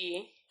would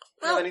be...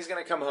 And then he's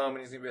going to come home and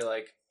he's going to be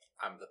like,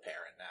 I'm the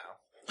parent now.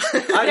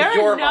 I'm There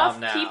your are enough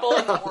mom now. people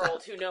in the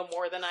world who know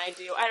more than I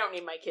do. I don't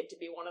need my kid to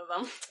be one of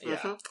them. Yeah.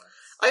 Mm-hmm.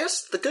 I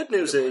guess the good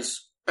news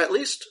is, at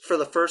least for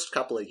the first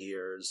couple of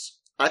years,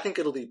 I think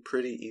it'll be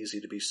pretty easy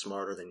to be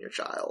smarter than your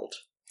child.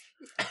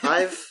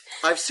 I've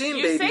seen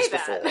You babies say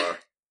that. before,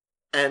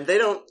 and they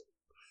don't.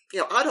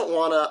 I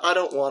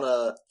don't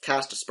wanna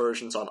cast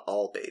aspersions on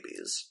all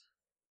babies,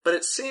 but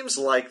it seems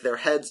like their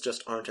heads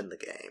just aren't in the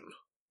game.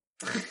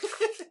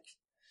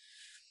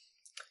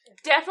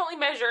 Definitely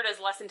measured as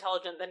less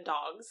intelligent than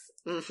dogs.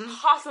 Mm-hmm.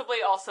 Possibly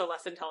also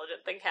less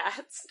intelligent than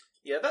cats.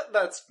 Yeah,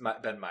 that's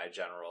been my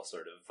general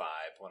sort of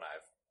vibe when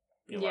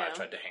when I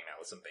tried to hang out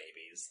with some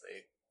babies.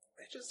 They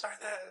just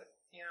aren't that.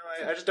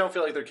 I just don't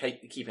feel like they're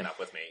keeping up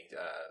with me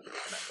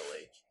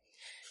mentally.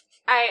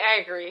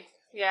 I agree.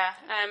 Yeah.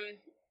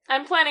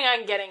 I'm planning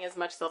on getting as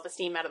much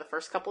self-esteem out of the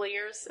first couple of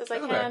years as I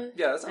can.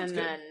 Yeah, that sounds and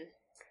good. then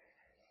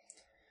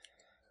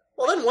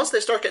Well, then once they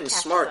start getting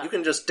Catches smart, up. you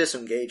can just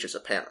disengage as a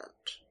parent.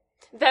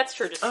 that's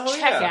true. Just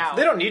check out.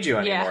 They don't need you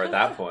anymore Yeah. at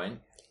that point.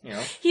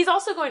 He's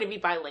also going to be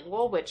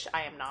bilingual, which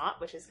I am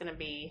not, which is going to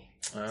be...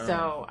 Oh.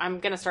 So I'm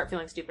going to start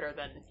feeling stupider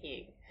than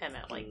him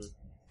at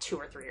 2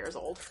 or 3 years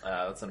old.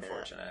 That's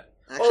unfortunate.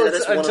 Actually, Well, that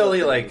is one of until the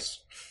he things.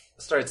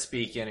 starts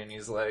speaking and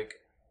he's like,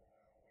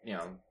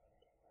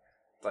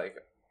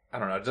 I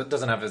don't know,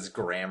 doesn't have his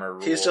grammar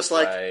rules. He's just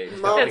like, right. He's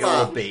Mama. got like a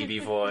little baby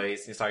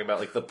voice. He's talking about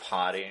like the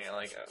potty, and you're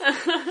like,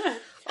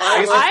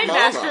 I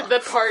mastered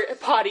the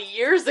potty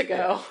years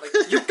ago.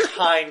 like, you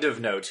kind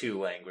of know 2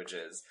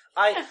 languages.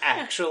 I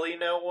actually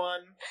know 1.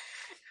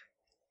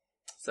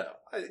 So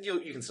you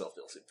can still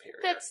feel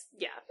superior.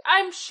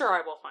 I'm sure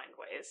I will find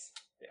ways.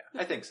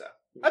 Yeah, I think so.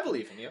 I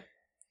believe in you.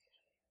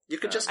 You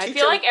could just I teach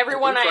feel him like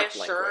everyone an I incorrect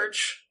assured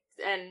language.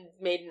 and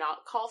made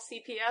not call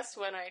CPS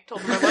when I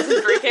told them I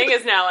wasn't drinking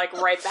is now like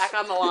right back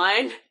on the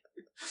line.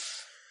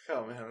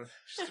 Oh man,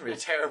 she's gonna be a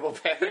terrible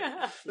parent.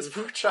 Yeah. This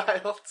poor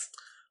child.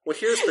 Well,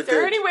 here's the Is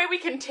there good. any way we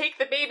can take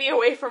the baby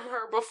away from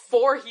her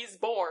before he's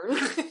born?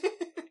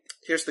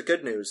 Here's the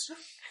good news.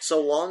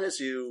 So long as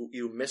you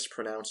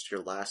mispronounced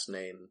your last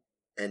name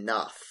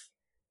enough,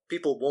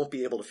 people won't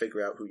be able to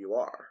figure out who you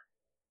are.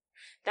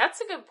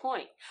 That's a good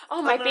point.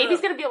 Oh, my baby's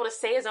gonna be able to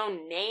say his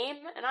own name,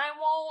 and I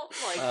won't?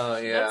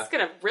 Like, that's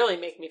gonna really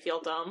make me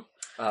feel dumb.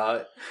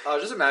 I'll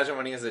just imagine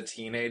when he's a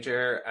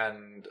teenager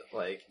and,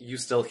 like, you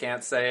still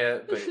can't say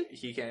it, but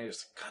he can.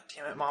 Just, God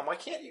damn it, Mom, why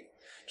can't you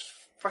just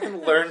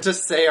fucking learn to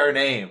say our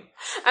name?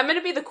 I'm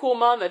gonna be the cool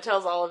mom that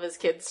tells all of his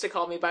kids to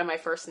call me by my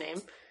first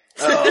name.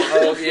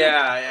 Oh,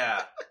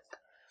 yeah.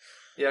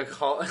 Yeah,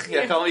 call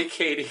me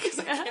Katie, because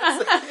I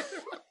can't say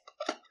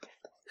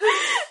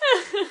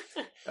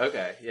it.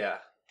 Okay, yeah.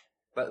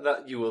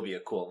 That you will be a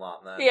cool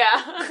mom, then.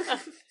 Yeah.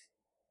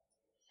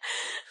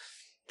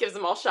 Gives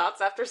them all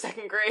shots after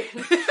 2nd grade.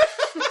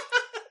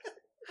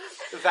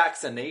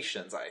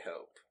 Vaccinations, I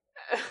hope.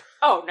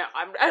 Oh, no,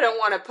 I don't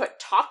want to put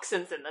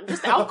toxins in them,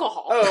 just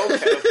alcohol. Oh,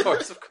 okay, of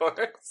course.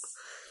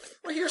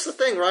 Well, here's the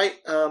thing, right?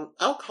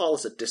 Alcohol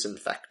is a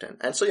disinfectant.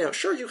 And so,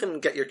 sure, you can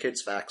get your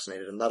kids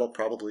vaccinated, and that'll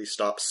probably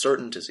stop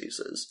certain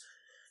diseases.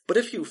 But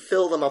if you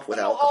fill them up with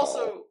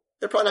alcohol,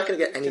 they're probably not going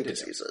to get any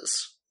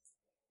diseases.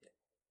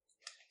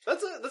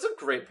 That's a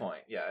great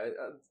point. Yeah,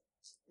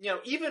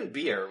 even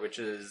beer, which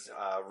is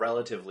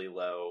relatively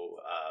low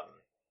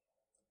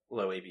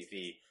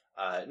ABV,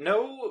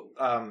 no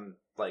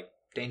like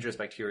dangerous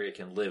bacteria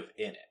can live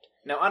in it.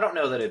 Now, I don't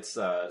know that it's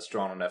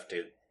strong enough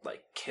to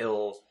like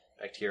kill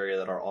bacteria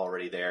that are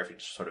already there if it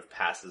just sort of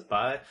passes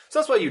by. So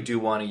that's why you do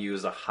want to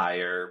use a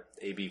higher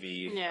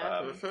ABV.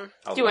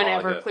 Do an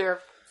Everclear.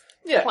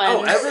 Yeah.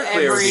 Cleanse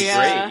Everclear would be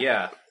great.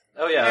 Yeah.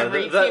 Oh yeah,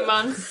 every few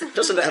months.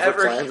 Just an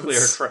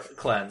Everclear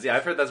cleanse. Yeah,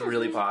 I've heard that's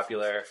really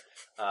popular.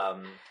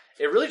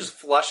 It really just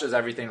flushes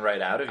everything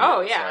right out of you. Oh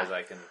yeah, as far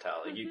as I can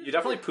tell. You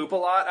definitely poop a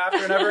lot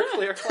after an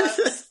Everclear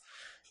cleanse.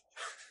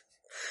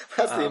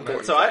 That's the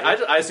important. So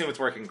I assume it's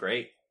working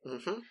great.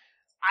 Mm-hmm.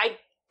 I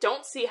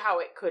don't see how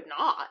it could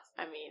not.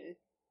 I mean,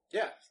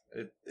 yeah,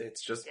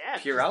 it's just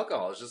pure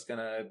alcohol. It's just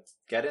gonna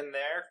get in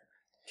there,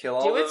 kill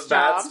all the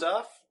bad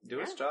stuff, do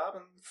its job,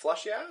 and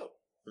flush you out.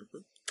 Mm-hmm.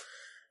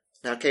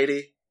 Now,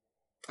 Katie,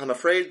 I'm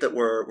afraid that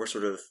we're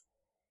sort of,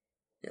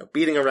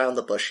 beating around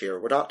the bush here.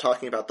 We're not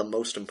talking about the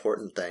most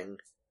important thing.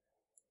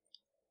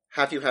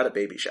 Have you had a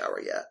baby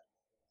shower yet?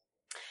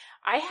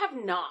 I have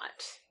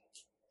not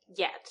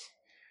yet.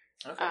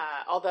 Okay.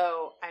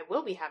 Although I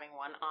will be having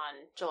one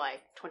on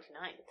July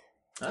 29th.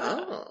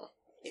 Oh.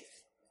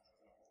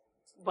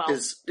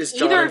 Is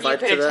John either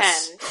invited of you to could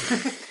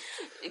this?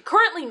 attend.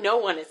 Currently, no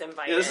one is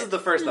invited. Yeah, this is the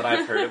first that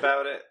I've heard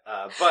about it,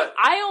 but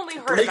I only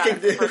heard about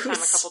it the first time a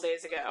couple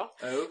days ago.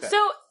 Oh, okay.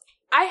 So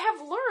I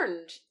have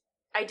learned.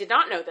 I did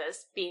not know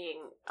this,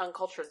 being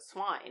uncultured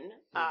swine,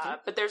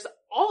 but there's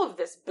all of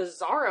this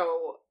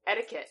bizarro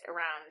etiquette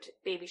around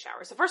baby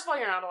showers. So first of all,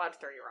 you're not allowed to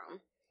throw your own.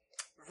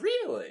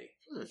 Really?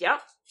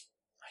 Yep.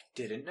 I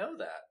didn't know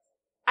that.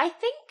 I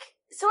think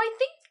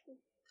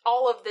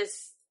all of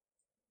this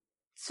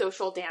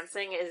social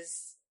dancing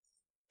is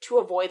to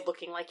avoid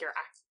looking like you're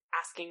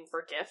asking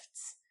for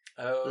gifts.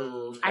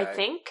 Oh, okay. I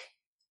think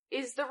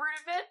is the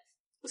root of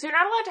it. So you're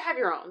not allowed to have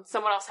your own.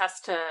 Someone else has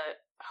to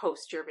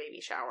host your baby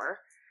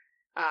shower.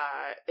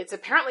 It's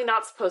apparently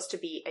not supposed to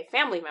be a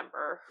family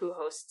member who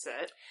hosts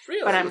it.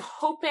 Really? But I'm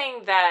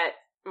hoping that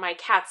my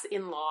cat's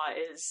in-law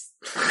is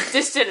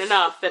distant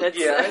enough that it's...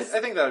 Yeah, I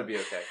think that would be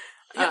okay.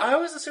 Yeah, I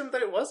always assumed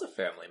that it was a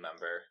family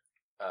member,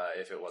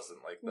 if it wasn't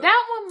like...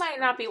 That one might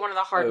not be one of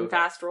the hard and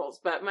fast rules,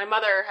 but my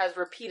mother has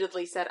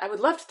repeatedly said, I would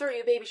love to throw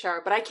you a baby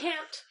shower, but I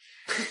can't.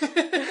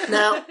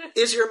 Now,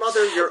 is your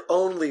mother your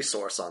only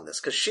source on this?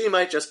 Because she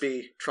might just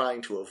be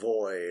trying to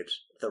avoid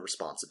the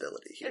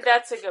responsibility here.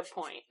 That's a good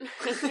point.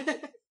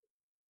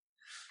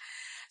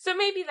 So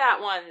maybe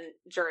that one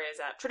jury is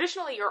out.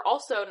 Traditionally, you're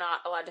also not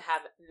allowed to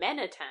have men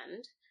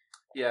attend.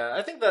 Yeah,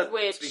 I think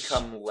that's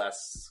become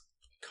less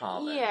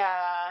common.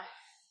 Yeah.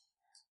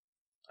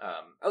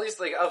 At least,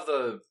 like, of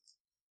the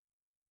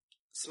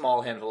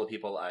small handful of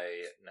people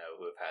I know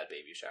who have had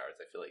baby showers,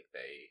 I feel like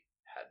they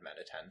had men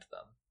attend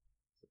them.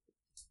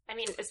 I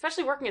mean,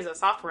 especially working as a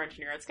software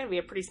engineer, it's going to be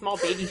a pretty small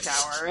baby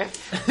shower.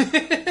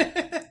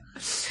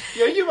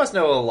 Yeah, you must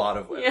know a lot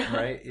of women,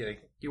 right?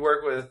 You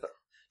work with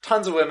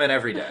tons of women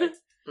every day.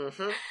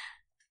 Mm-hmm.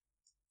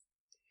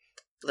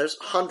 There's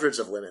hundreds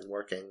of women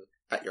working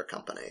at your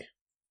company.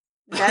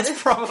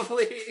 That's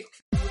probably...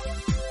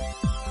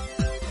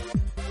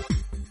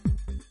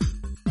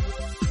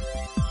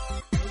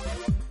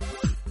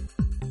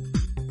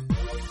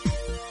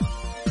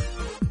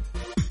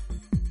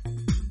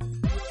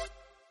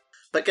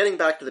 But getting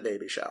back to the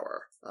baby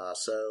shower,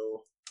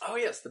 so... Oh,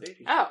 yes, the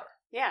baby Oh, shower.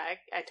 yeah,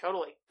 I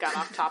totally got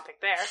off topic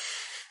there.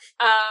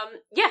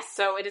 Yes,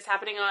 so it is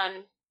happening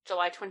on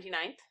July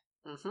 29th.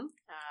 Mm-hmm.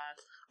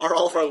 Are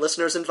all of our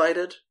listeners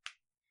invited?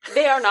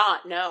 They are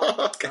not, no.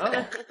 Okay.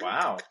 Oh,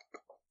 wow.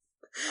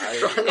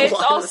 It's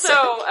also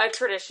a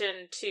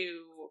tradition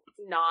to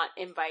not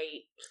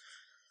invite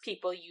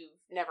people you've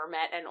never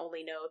met and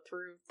only know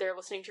through their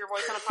listening to your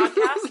voice on a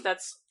podcast.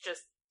 That's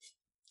just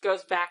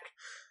goes back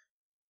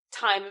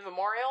time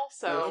immemorial.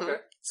 So, Okay.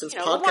 Since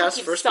we want podcasts to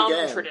keep first some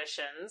began.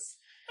 traditions.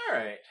 All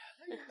right.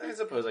 I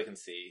suppose I can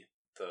see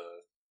the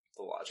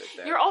logic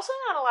there. You're also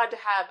not allowed to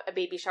have a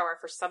baby shower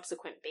for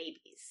subsequent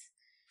babies.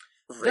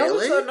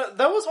 Really?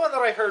 That was one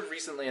that I heard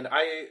recently, and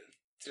I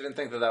didn't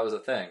think that was a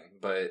thing,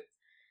 but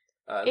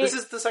this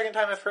is the second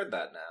time I've heard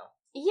that now.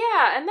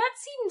 Yeah, and that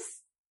seems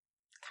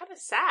kind of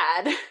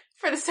sad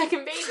for the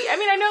second baby. I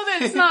mean, I know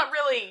that it's not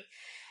really...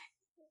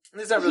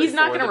 He's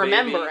not going to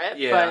remember it, but...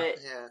 Yeah.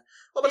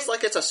 Well, but it's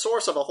like it's a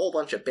source of a whole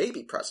bunch of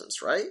baby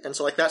presents, right? And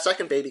so, like, that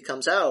second baby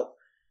comes out,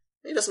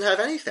 he doesn't have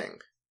anything.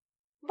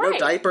 Right. No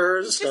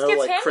diapers, no,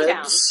 like,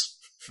 cribs.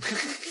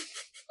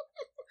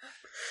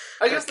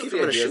 I guess the keep him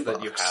in a idea is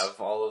that shoebox. you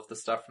have all of the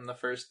stuff from the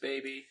first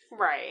baby.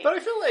 Right. But I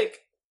feel like...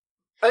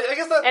 I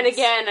guess that... And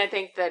again, I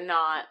think the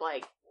not,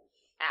 like,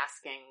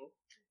 asking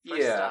for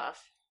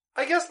stuff.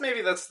 I guess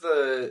maybe that's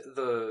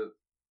the...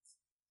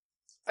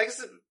 I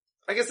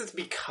guess it's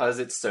because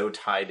it's so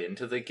tied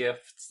into the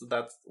gifts,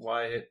 that's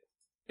why it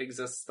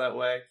exists that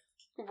way.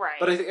 Right.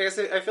 But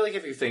I feel like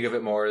if you think of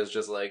it more as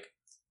just like,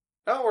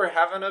 oh, we're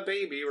having a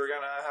baby, we're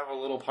gonna have a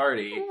little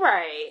party.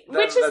 Right. That-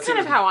 Which that is kind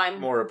of seems how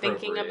I'm more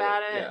thinking appropriate.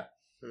 about it. Yeah.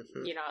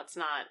 Mm-hmm. You know, it's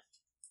not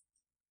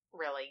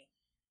really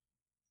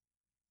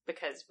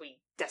because we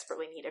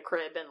desperately need a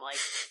crib and, like,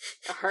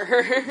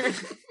 are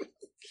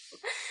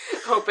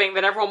hoping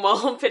that everyone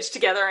will pitch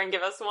together and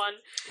give us one.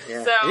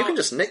 Yeah. So, You can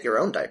just knit your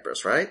own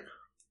diapers, right?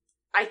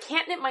 I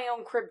can't knit my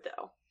own crib,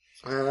 though.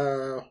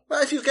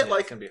 Well, if you get, It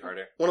like, can be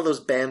harder. one of those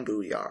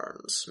bamboo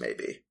yarns,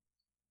 maybe.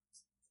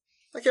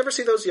 Like, you ever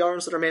see those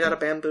yarns that are made out of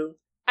bamboo?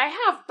 I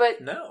have,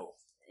 but No.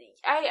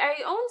 I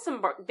own some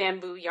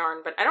bamboo yarn,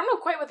 but I don't know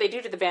quite what they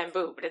do to the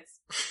bamboo, but it's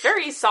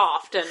very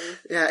soft and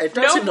Yeah, it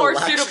does no seem to more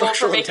lack suitable for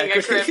structural making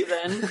integrity. a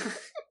crib than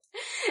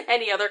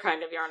any other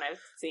kind of yarn I've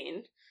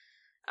seen.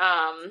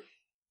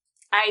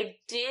 I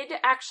did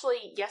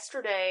actually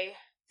yesterday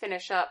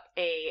finish up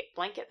a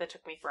blanket that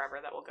took me forever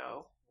that will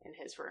go in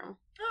his room.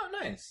 Oh,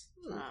 nice.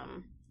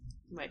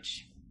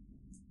 Which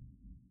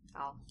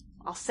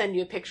I'll send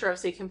you a picture of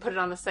so you can put it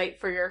on the site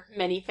for your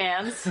many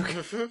fans.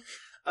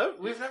 Oh,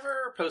 we've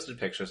never posted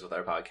pictures with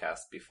our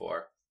podcast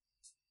before.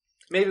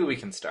 Maybe we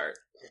can start.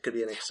 It could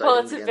be an exciting Well,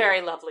 it's a beginning.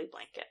 very lovely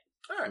blanket.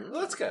 All right,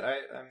 well, that's good.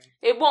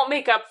 It won't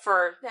make up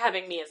for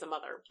having me as a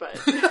mother, but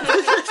Every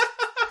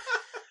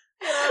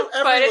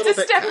but it's little a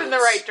bit step in the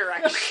right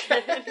counts.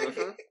 direction.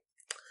 Mhm.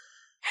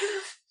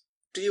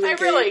 Do you I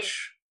engage? really-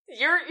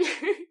 Your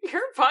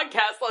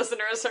podcast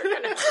listeners are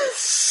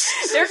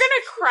they're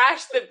gonna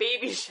crash the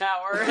baby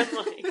shower and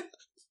like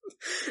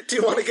Do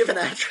you want to give an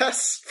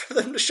address for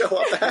them to show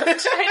up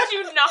at? I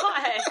do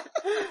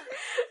not.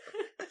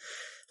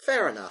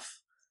 Fair enough.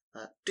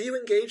 Do you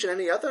engage in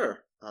any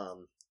other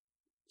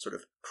sort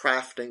of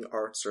crafting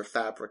arts or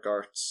fabric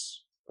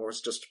arts, or is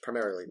it just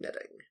primarily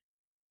knitting?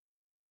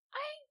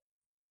 I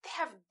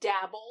have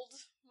dabbled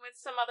with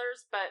some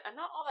others, but I'm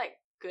not all that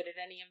good at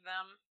any of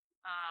them.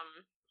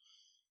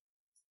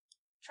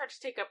 Tried to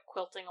take up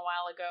quilting a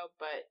while ago,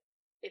 but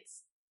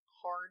it's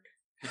hard.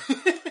 I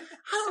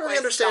don't really I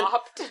understand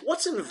stopped.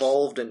 what's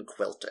involved in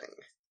quilting.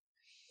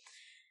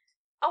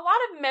 A lot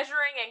of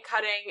measuring and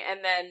cutting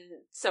and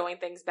then sewing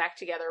things back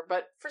together,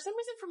 but for some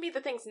reason for me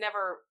the things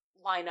never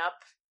line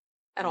up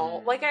at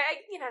all. Like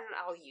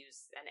I'll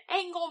use an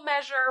angle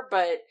measure,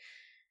 but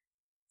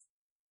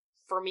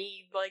for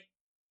me, like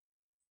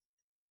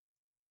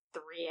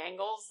 3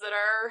 angles that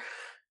are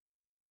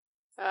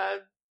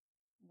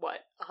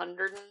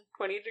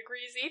 120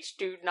 degrees each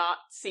do not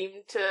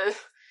seem to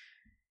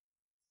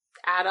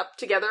add up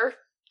together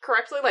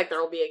correctly. Like there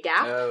will be a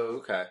gap.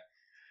 Oh, okay.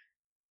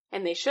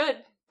 And they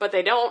should, but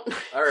they don't.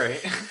 All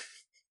right.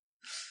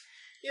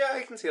 Yeah,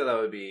 I can see how that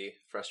would be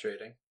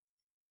frustrating.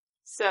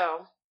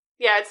 So,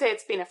 yeah, I'd say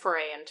it's been a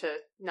foray into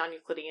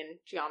non-Euclidean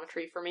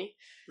geometry for me.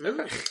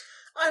 Okay.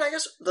 And I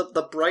guess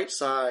the bright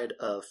side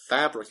of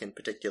fabric in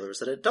particular is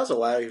that it does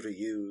allow you to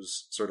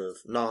use sort of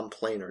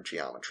non-planar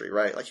geometry,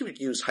 right? Like you would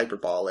use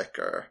hyperbolic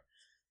or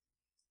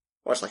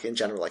just like in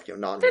general, like, That's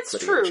non-Euclidean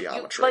true.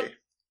 geometry.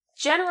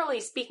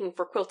 Generally speaking,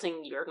 for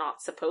quilting, you're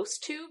not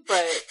supposed to,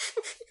 but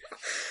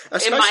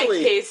Especially in my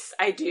case,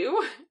 I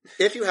do.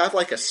 if you have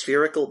like a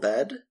spherical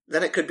bed,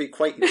 then it could be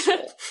quite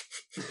useful.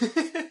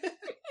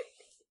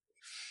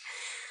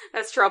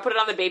 That's true. I'll put it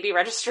on the baby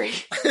registry.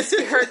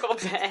 Spherical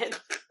bed.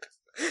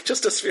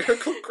 Just a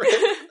spherical crib.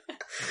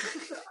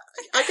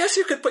 I guess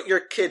you could put your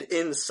kid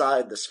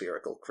inside the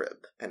spherical crib,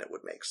 and it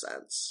would make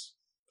sense.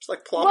 It's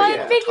like plopping Well, it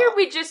I on figure top.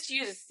 we just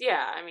use,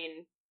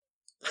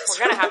 we're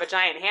gonna have a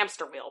giant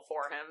hamster wheel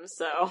for him,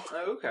 so.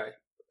 Oh, okay.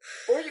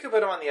 Or you could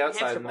put him on the outside,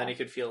 Hamster and then ball. he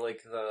could feel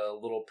like the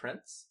Little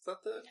Prince. Is that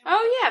the?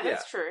 Oh yeah,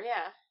 that's true.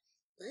 Yeah.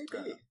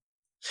 Maybe.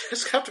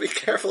 Just have to be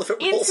careful if it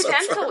rolls over.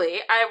 Incidentally,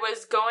 I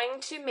was going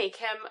to make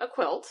him a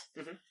quilt,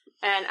 Mhm.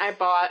 and I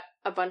bought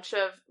a bunch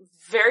of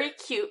very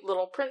cute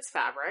Little Prince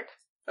fabric.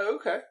 Oh,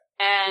 okay.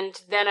 And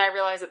then I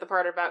realized that the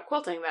part about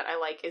quilting that I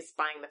like is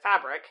buying the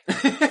fabric.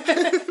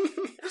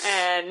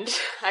 And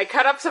I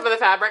cut up some of the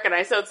fabric and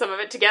I sewed some of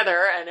it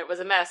together, and it was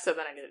a mess, so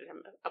then I needed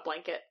him a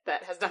blanket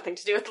that has nothing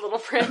to do with the Little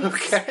Prince.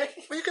 Okay.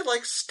 Well, you could,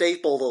 like,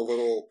 staple the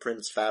Little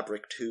Prince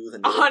fabric to the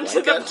new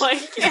Onto the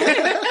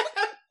blanket.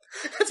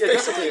 That's Yeah,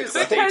 basically definitely a a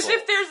staple. Because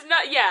if there's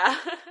not, yeah.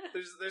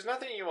 There's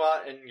nothing you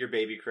want in your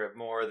baby crib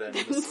more than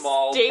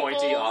small, Staples.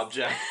 pointy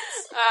objects.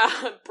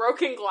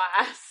 Broken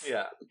glass.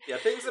 Yeah,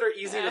 things that are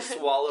easy to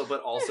swallow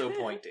but also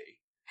pointy.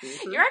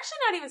 Mhm. You're actually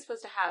not even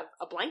supposed to have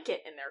a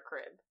blanket in their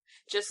crib.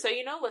 Just so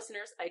you know,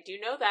 listeners, I do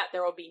know that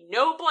there will be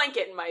no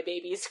blanket in my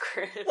baby's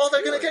crib. Well,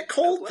 they're going to Really? get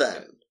cold No then.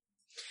 blanket.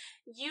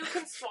 You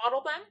can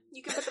swaddle them.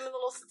 You can put them in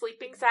little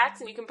sleeping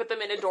sacks, and you can put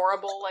them in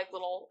adorable, like,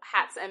 little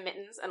hats and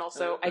mittens, and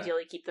also, Okay.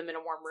 ideally, keep them in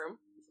a warm room.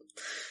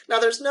 Now,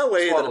 there's no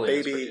way that a Swaddling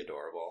is pretty baby,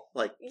 adorable.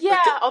 like... Yeah,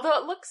 like, although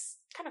it looks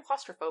kind of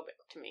claustrophobic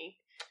to me.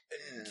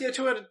 Yeah,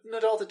 to an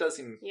adult it does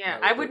seem... Yeah,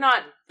 no, I would but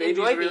not babies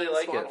enjoy really being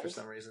like swaddled. it for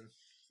some reason.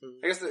 Mm.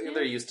 I guess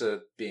they're used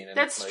to being in...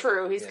 That's like,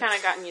 true. He's yeah. kind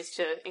of gotten used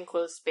to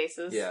enclosed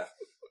spaces. Yeah.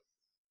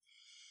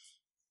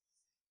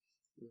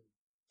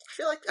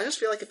 I just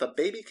feel like if a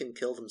baby can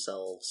kill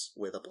themselves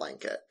with a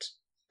blanket,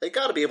 they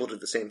gotta be able to do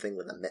the same thing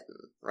with a mitten,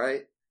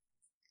 right?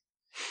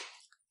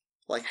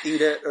 Like,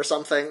 eat it or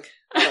something?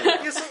 I don't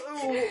know. Yeah,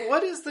 so,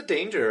 what is the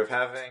danger of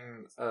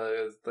having,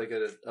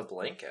 a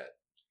blanket?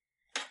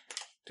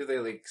 Do they,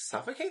 like,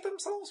 suffocate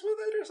themselves with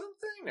it or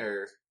something,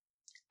 or...?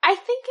 I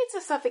think it's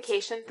a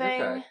suffocation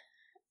thing. Okay.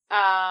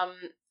 I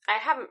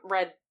haven't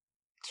read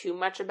too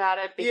much about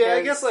it because... Yeah,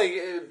 I guess, like,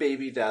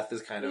 baby death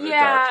is kind of a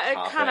Yeah, dark it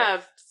topic. kind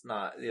of... It's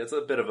not... It's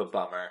a bit of a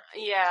bummer.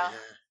 Yeah.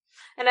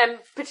 And I'm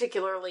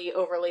particularly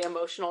overly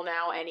emotional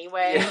now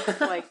anyway. Yeah.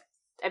 Like,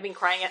 I've been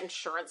crying at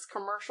insurance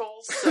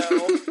commercials, so...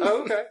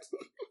 Oh, okay.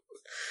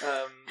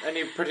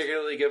 Any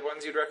particularly good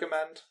ones you'd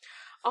recommend?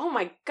 Oh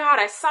my god,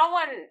 I saw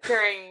one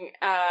during,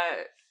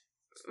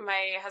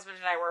 my husband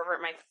and I were over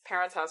at my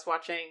parents' house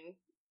watching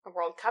a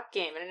World Cup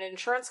game, and an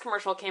insurance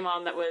commercial came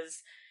on that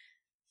was...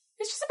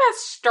 It's just about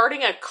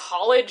starting a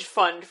college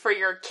fund for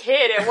your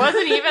kid. It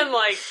wasn't even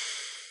like...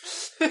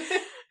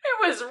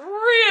 It was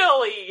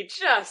really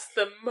just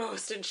the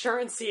most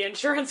insurance-y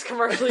insurance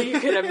commercial you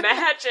could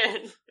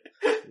imagine.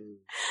 And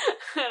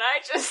I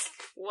just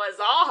was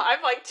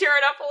I'm like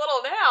tearing up a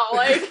little now,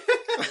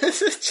 like...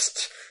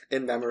 Just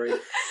in memory.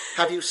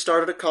 Have you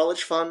started a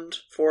college fund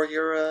for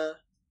your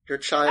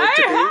child I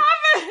to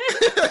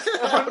be? haven't!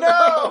 Oh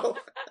no!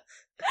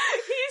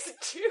 He's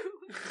two.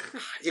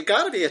 You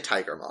gotta be a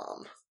tiger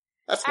mom.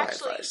 That's my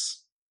Actually-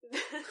 advice.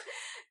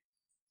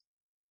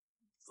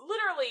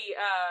 Literally,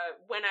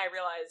 when I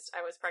realized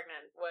I was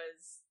pregnant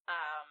was,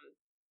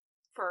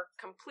 for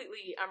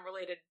completely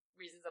unrelated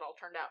reasons that all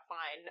turned out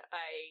fine,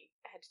 I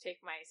had to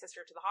take my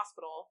sister to the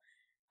hospital.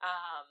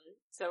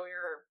 So we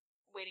were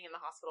waiting in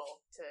the hospital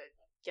to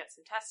get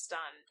some tests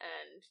done,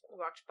 and we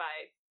walked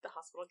by the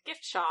hospital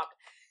gift shop,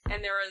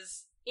 and there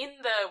was, in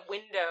the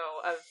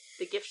window of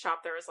the gift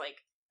shop, there was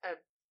like a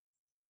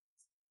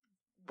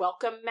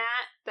welcome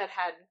mat that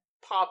had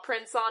paw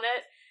prints on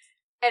it,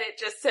 and it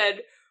just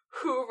said,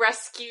 "Who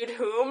rescued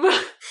whom?"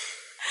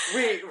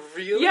 Wait,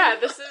 really? Yeah,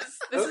 this is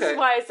Okay.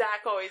 why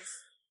Zach always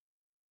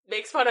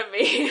makes fun of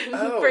me and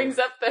Oh. brings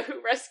up the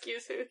 "who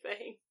rescues who"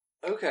 thing.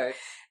 Okay.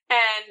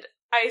 And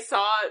I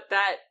saw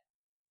that,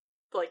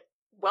 like,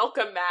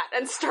 welcome mat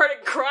and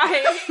started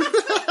crying.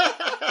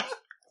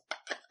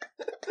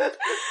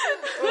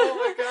 Oh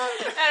my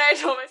god. And I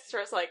told my sister,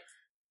 I was like,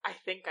 I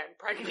think I'm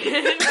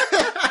pregnant.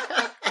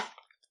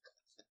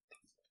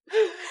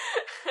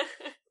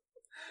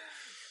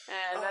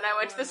 And then I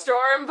went to the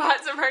store and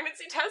bought some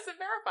pregnancy tests and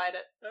verified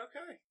it.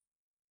 Okay.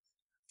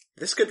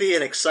 This could be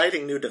an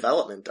exciting new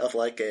development of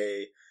like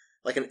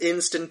an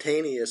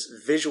instantaneous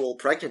visual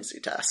pregnancy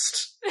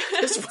test.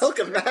 Just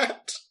welcome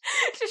that.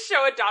 To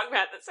show a dog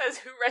mat that says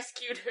 "Who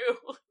rescued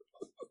who."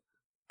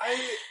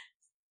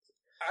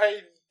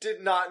 I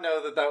did not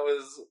know that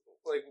was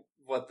like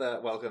what the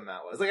welcome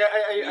mat was. Like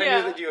I Yeah.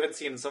 knew that you had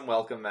seen some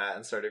welcome mat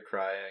and started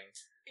crying.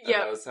 And Yep,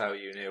 that was how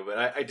you knew, but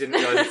I didn't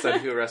realize it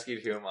said "Who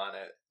rescued whom" on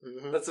it.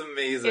 Mhm. That's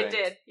amazing. it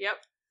did.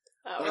 Yep.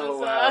 That Oh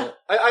was, wow!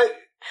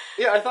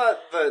 I thought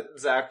that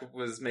Zach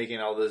was making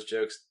all those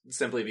jokes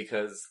simply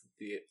because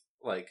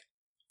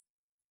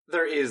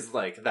there is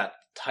like that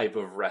type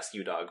of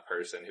rescue dog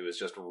person who is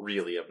just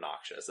really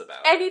obnoxious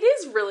about And it. it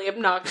is really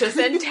obnoxious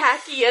and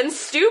tacky and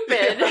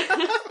stupid.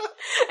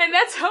 And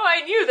that's how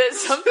I knew that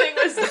something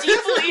was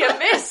deeply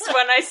amiss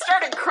when I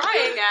started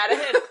crying at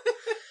it.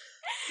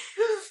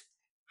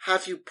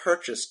 Have you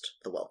purchased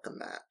the welcome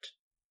mat?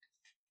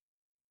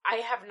 I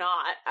have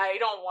not.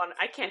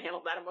 I can't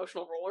handle that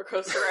emotional roller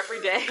coaster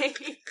every day.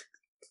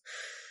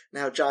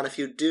 Now, John, if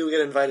you do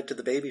get invited to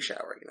the baby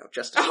shower,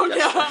 just a Oh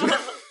suggestion.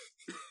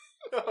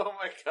 no. Oh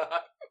my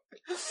god.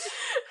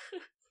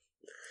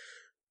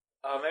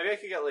 Maybe I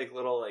could get like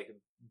little like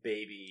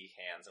baby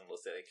hands and we'll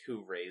say like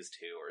who raised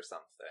who or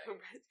something.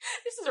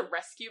 This is a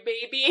rescue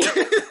baby.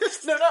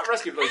 No, not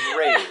rescue, but like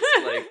raised.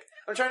 Like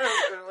I'm trying to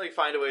like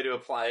find a way to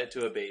apply it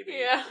to a baby.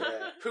 Yeah.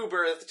 Who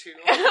birthed who?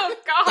 Oh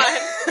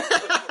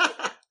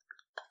god.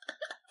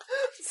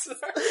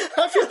 Sorry.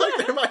 I feel like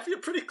there might be a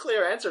pretty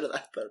clear answer to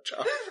that, though,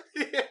 John.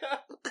 Yeah.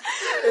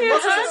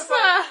 That's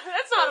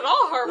not at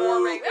all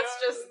heartwarming. That's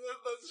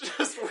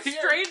just weird.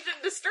 strange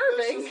and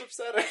disturbing. That's just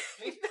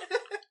upsetting.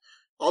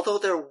 Although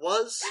there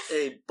was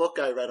a book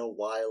I read a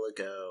while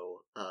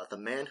ago, The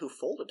Man Who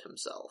Folded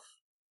Himself.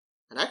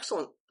 An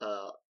excellent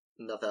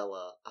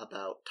novella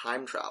about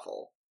time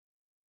travel,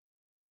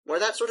 where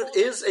that sort of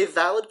is a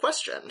valid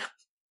question.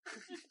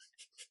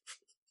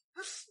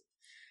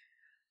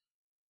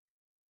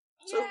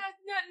 Yeah,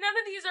 none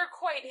of these are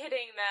quite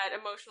hitting that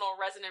emotional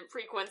resonant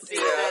frequency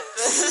that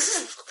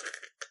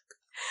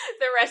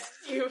the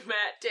rescue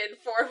mat did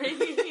for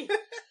me.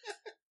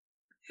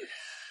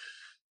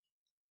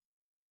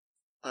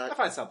 I'll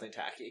find something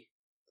tacky.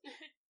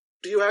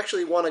 Do you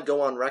actually want to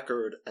go on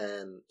record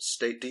and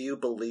state, do you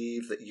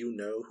believe that you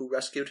know who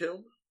rescued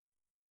whom?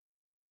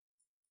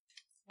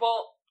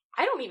 Well,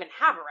 I don't even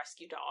have a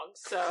rescue dog,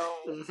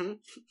 so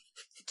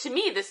to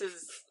me this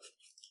is,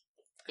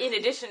 in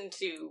addition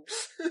to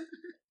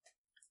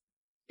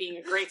being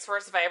a great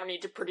source if I ever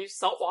need to produce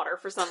salt water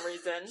for some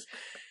reason,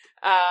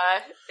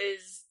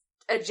 is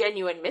a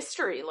genuine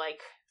mystery.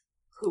 Like,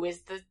 who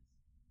is the...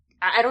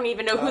 I don't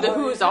even know who the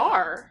who's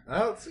are.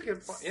 Oh, that's a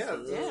good point. Yeah,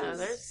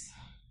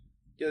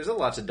 there's a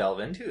lot to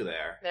delve into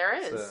there. There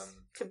is.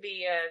 Could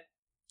be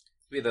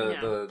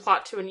the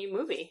plot to a new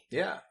movie.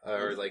 Yeah,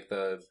 or like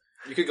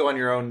you could go on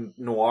your own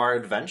noir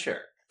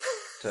adventure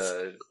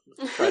to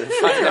try to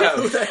find out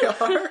who they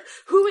are.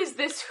 Who is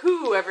this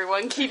who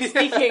everyone keeps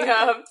speaking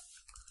of?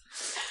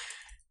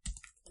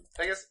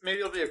 I guess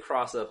maybe it'll be a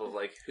cross-up of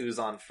like who's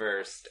on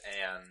first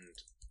and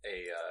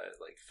a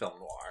like film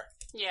noir.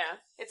 Yeah,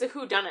 it's a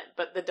whodunit,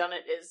 but the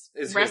dunit is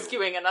Who.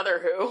 rescuing another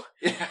who.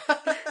 Yeah.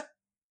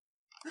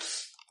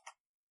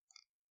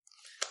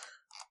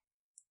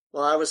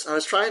 Well, I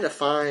was trying to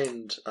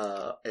find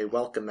a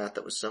welcome mat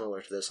that was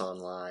similar to this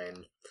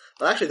online.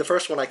 But actually, the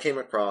first one I came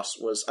across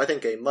was, I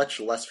think, a much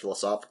less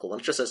philosophical one.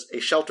 It just says,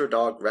 a shelter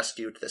dog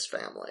rescued this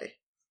family.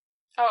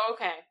 Oh,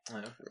 okay.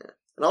 Yeah.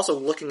 And also,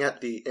 looking at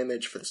the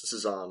image for this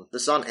is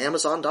on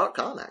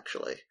Amazon.com,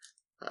 actually,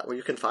 where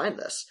you can find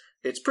this.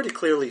 It's pretty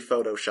clearly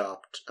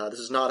photoshopped. This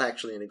is not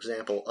actually an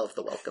example of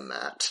the welcome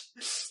mat.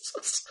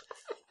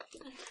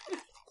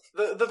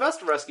 The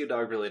best rescue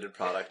dog related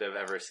product I've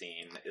ever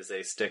seen is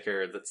a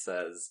sticker that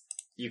says,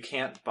 "You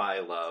can't buy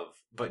love,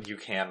 but you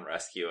can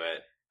rescue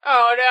it."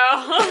 Oh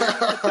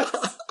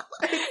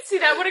no. See,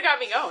 that would have got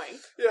me going.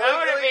 Yeah, that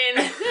would have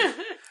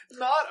been...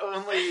 Not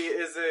only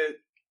is it,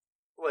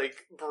 like,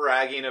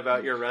 bragging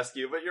about your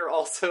rescue, but you're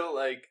also,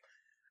 like,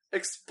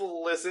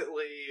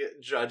 explicitly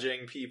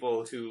judging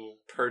people who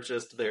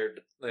purchased their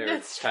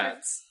That's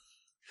pets.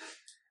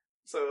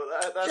 So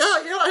that's... Yeah,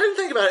 I didn't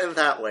think about it in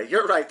that way.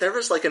 You're right, there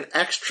is like an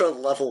extra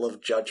level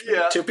of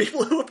judgment to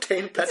people who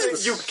obtain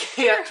pets. You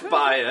can't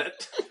buy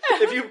it.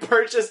 If you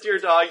purchased your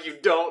dog, you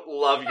don't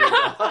love your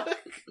dog.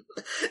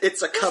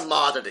 It's a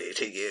commodity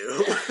to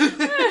you.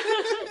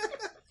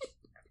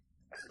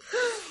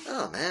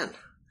 Oh, man.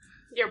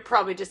 You're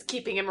probably just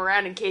keeping him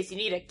around in case you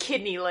need a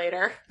kidney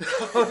later.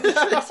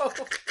 Oh,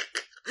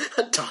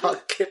 A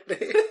dog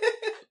kidney.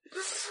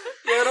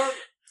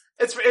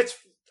 It's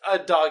a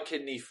dog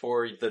kidney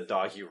for the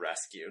dog you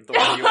rescued, the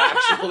one you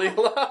actually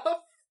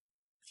love.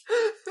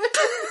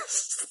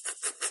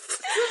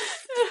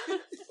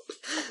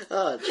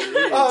 Oh,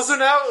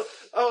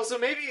 jeez. So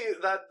maybe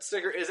that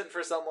sticker isn't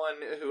for someone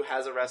who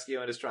has a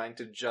rescue and is trying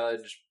to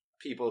judge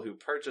people who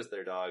purchase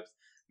their dogs.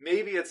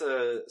 Maybe it's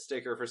a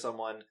sticker for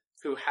someone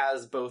who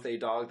has both a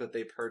dog that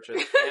they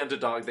purchased and a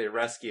dog they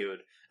rescued,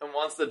 and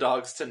wants the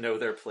dogs to know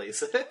their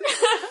places.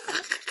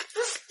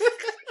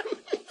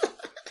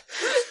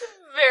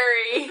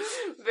 Very,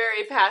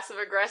 very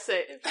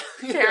passive-aggressive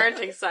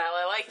parenting style.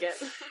 I like it.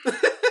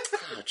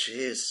 Oh,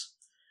 jeez.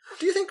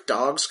 Do you think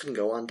dogs can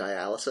go on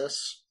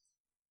dialysis?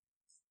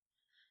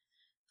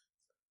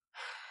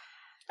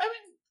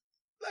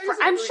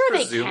 I'm sure they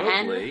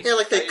presumably. can. Yeah,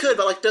 like they could,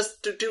 but like,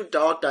 do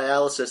dog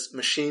dialysis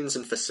machines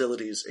and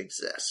facilities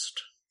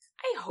exist?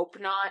 I hope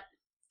not.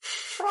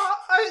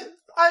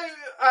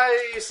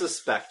 I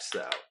suspect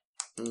so.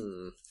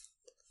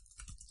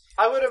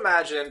 I would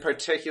imagine,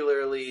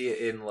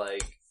 particularly in,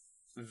 like,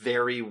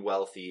 very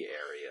wealthy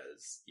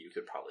areas, you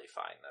could probably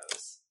find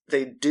those.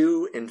 They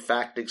do, in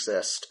fact,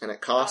 exist, and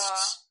it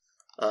costs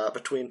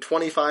between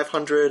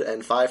 $2,500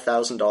 and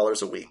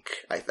 $5,000 a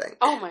week, I think.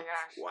 Oh my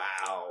gosh.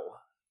 Wow.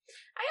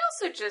 I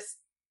also just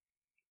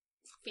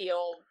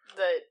feel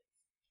that,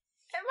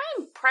 and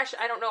my impression,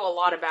 I don't know a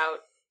lot about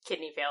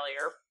kidney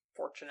failure,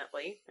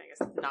 fortunately. I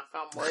guess knock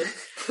on wood.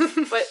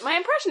 But my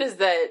impression is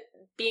that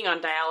being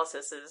on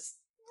dialysis is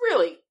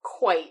really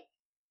quite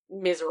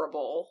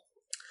miserable.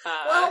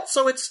 Well,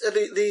 so it's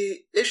the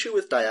issue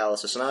with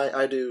dialysis, and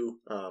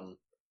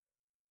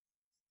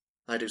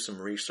I do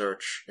some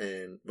research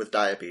with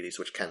diabetes,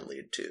 which can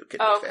lead to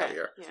kidney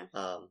failure.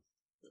 Yeah.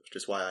 Which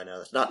is why I know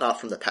this. Not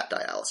from the pet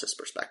dialysis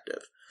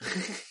perspective.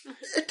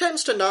 It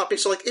tends to not be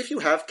so. Like if you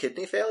have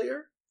kidney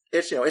failure,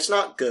 it's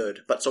not good.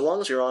 But so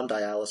long as you're on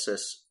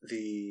dialysis,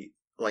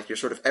 your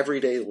sort of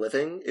everyday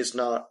living is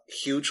not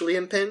hugely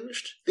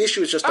impinged. The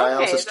issue is just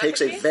dialysis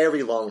takes a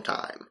very long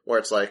time, where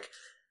it's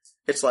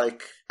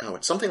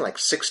something like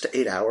 6 to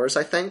 8 hours,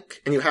 I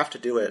think, and you have to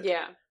do it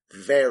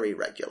very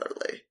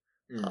regularly.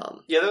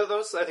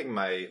 Those I think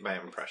my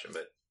impression,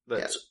 but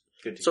yes.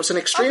 Good. So it's an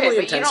extremely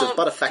intensive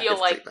but effective feel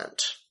like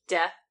treatment.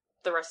 Death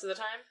the rest of the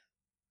time?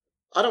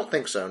 I don't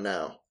think so.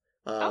 No.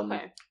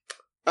 Okay.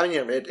 I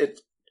mean,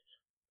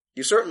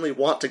 you certainly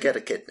want to get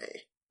a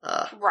kidney.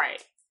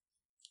 Right.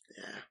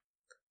 Yeah.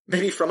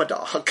 Maybe from a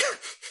dog.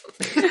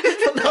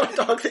 Not a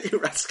dog that you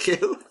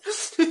rescue.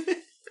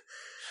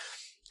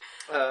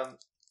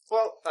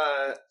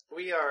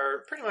 We are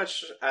pretty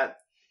much at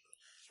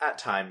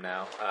time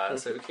now.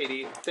 So,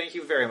 Katie, thank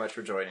you very much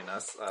for joining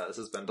us. This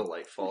has been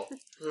delightful.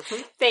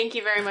 Thank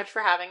you very much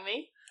for having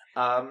me.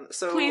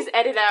 So please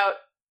edit out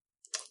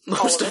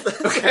most of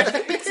it.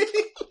 Okay.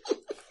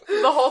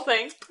 The whole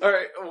thing. All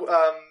right.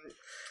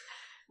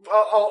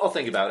 I'll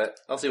think about it.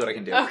 I'll see what I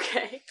can do.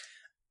 Okay.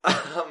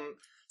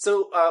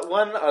 So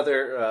one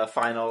other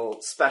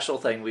final special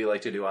thing we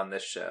like to do on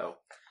this show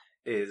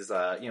is,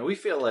 we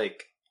feel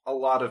like a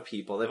lot of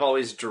people, they've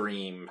always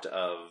dreamed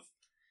of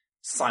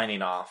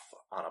signing off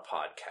on a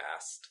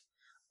podcast.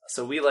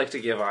 So we like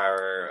to give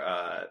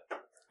our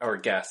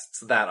guests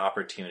that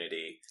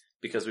opportunity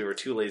because we were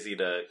too lazy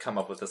to come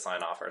up with a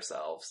sign off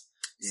ourselves.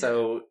 Yeah.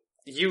 So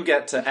you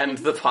get to end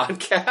the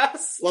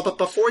podcast. Well, but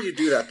before you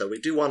do that, though,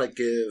 we do want to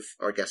give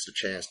our guests a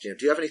chance. Do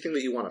you have anything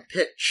that you want to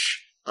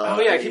pitch?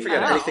 I keep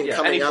forgetting. Anything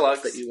coming any up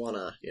plugs that you want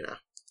to,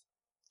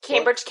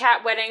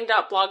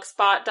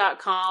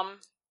 CambridgeCatWedding.blogspot.com.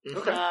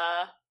 Okay.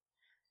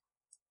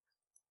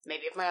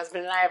 Maybe if my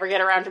husband and I ever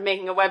get around to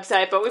making a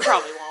website, but we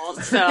probably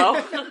won't,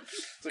 so.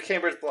 So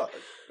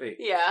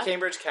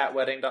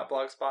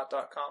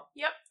CambridgeCatWedding.blogspot.com?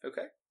 Yep.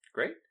 Okay,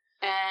 great.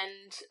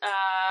 And,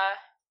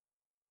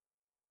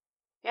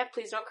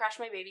 please don't crash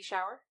my baby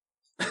shower.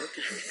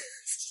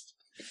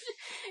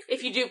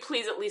 If you do,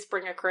 please at least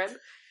bring a crib.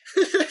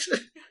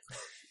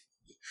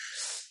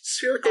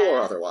 Spherical or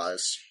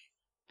otherwise.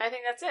 I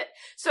think that's it.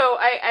 So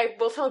I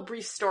will tell a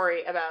brief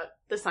story about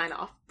the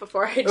sign-off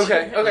before I do.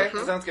 Okay, that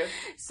sounds good.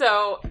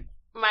 So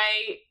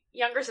my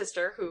younger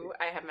sister, who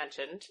I have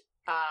mentioned,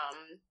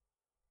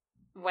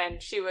 when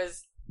she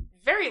was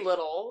very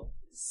little,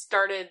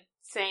 started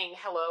saying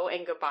hello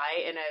and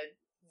goodbye in a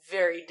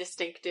very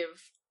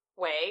distinctive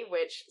way,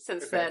 which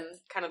since then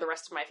kind of the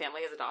rest of my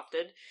family has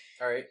adopted.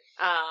 All right.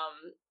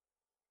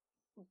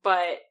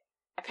 But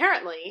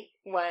apparently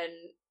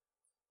when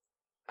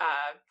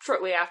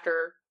shortly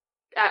after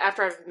I've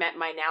met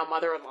my now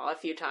mother-in-law a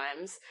few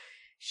times,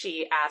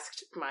 she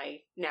asked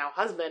my now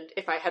husband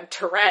if I had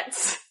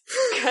Tourette's,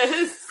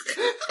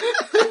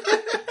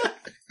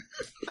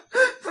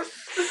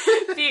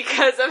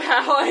 because of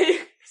how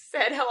I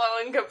said hello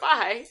and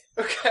goodbye.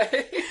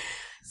 Okay.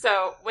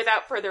 So,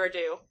 without further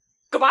ado,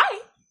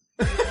 goodbye!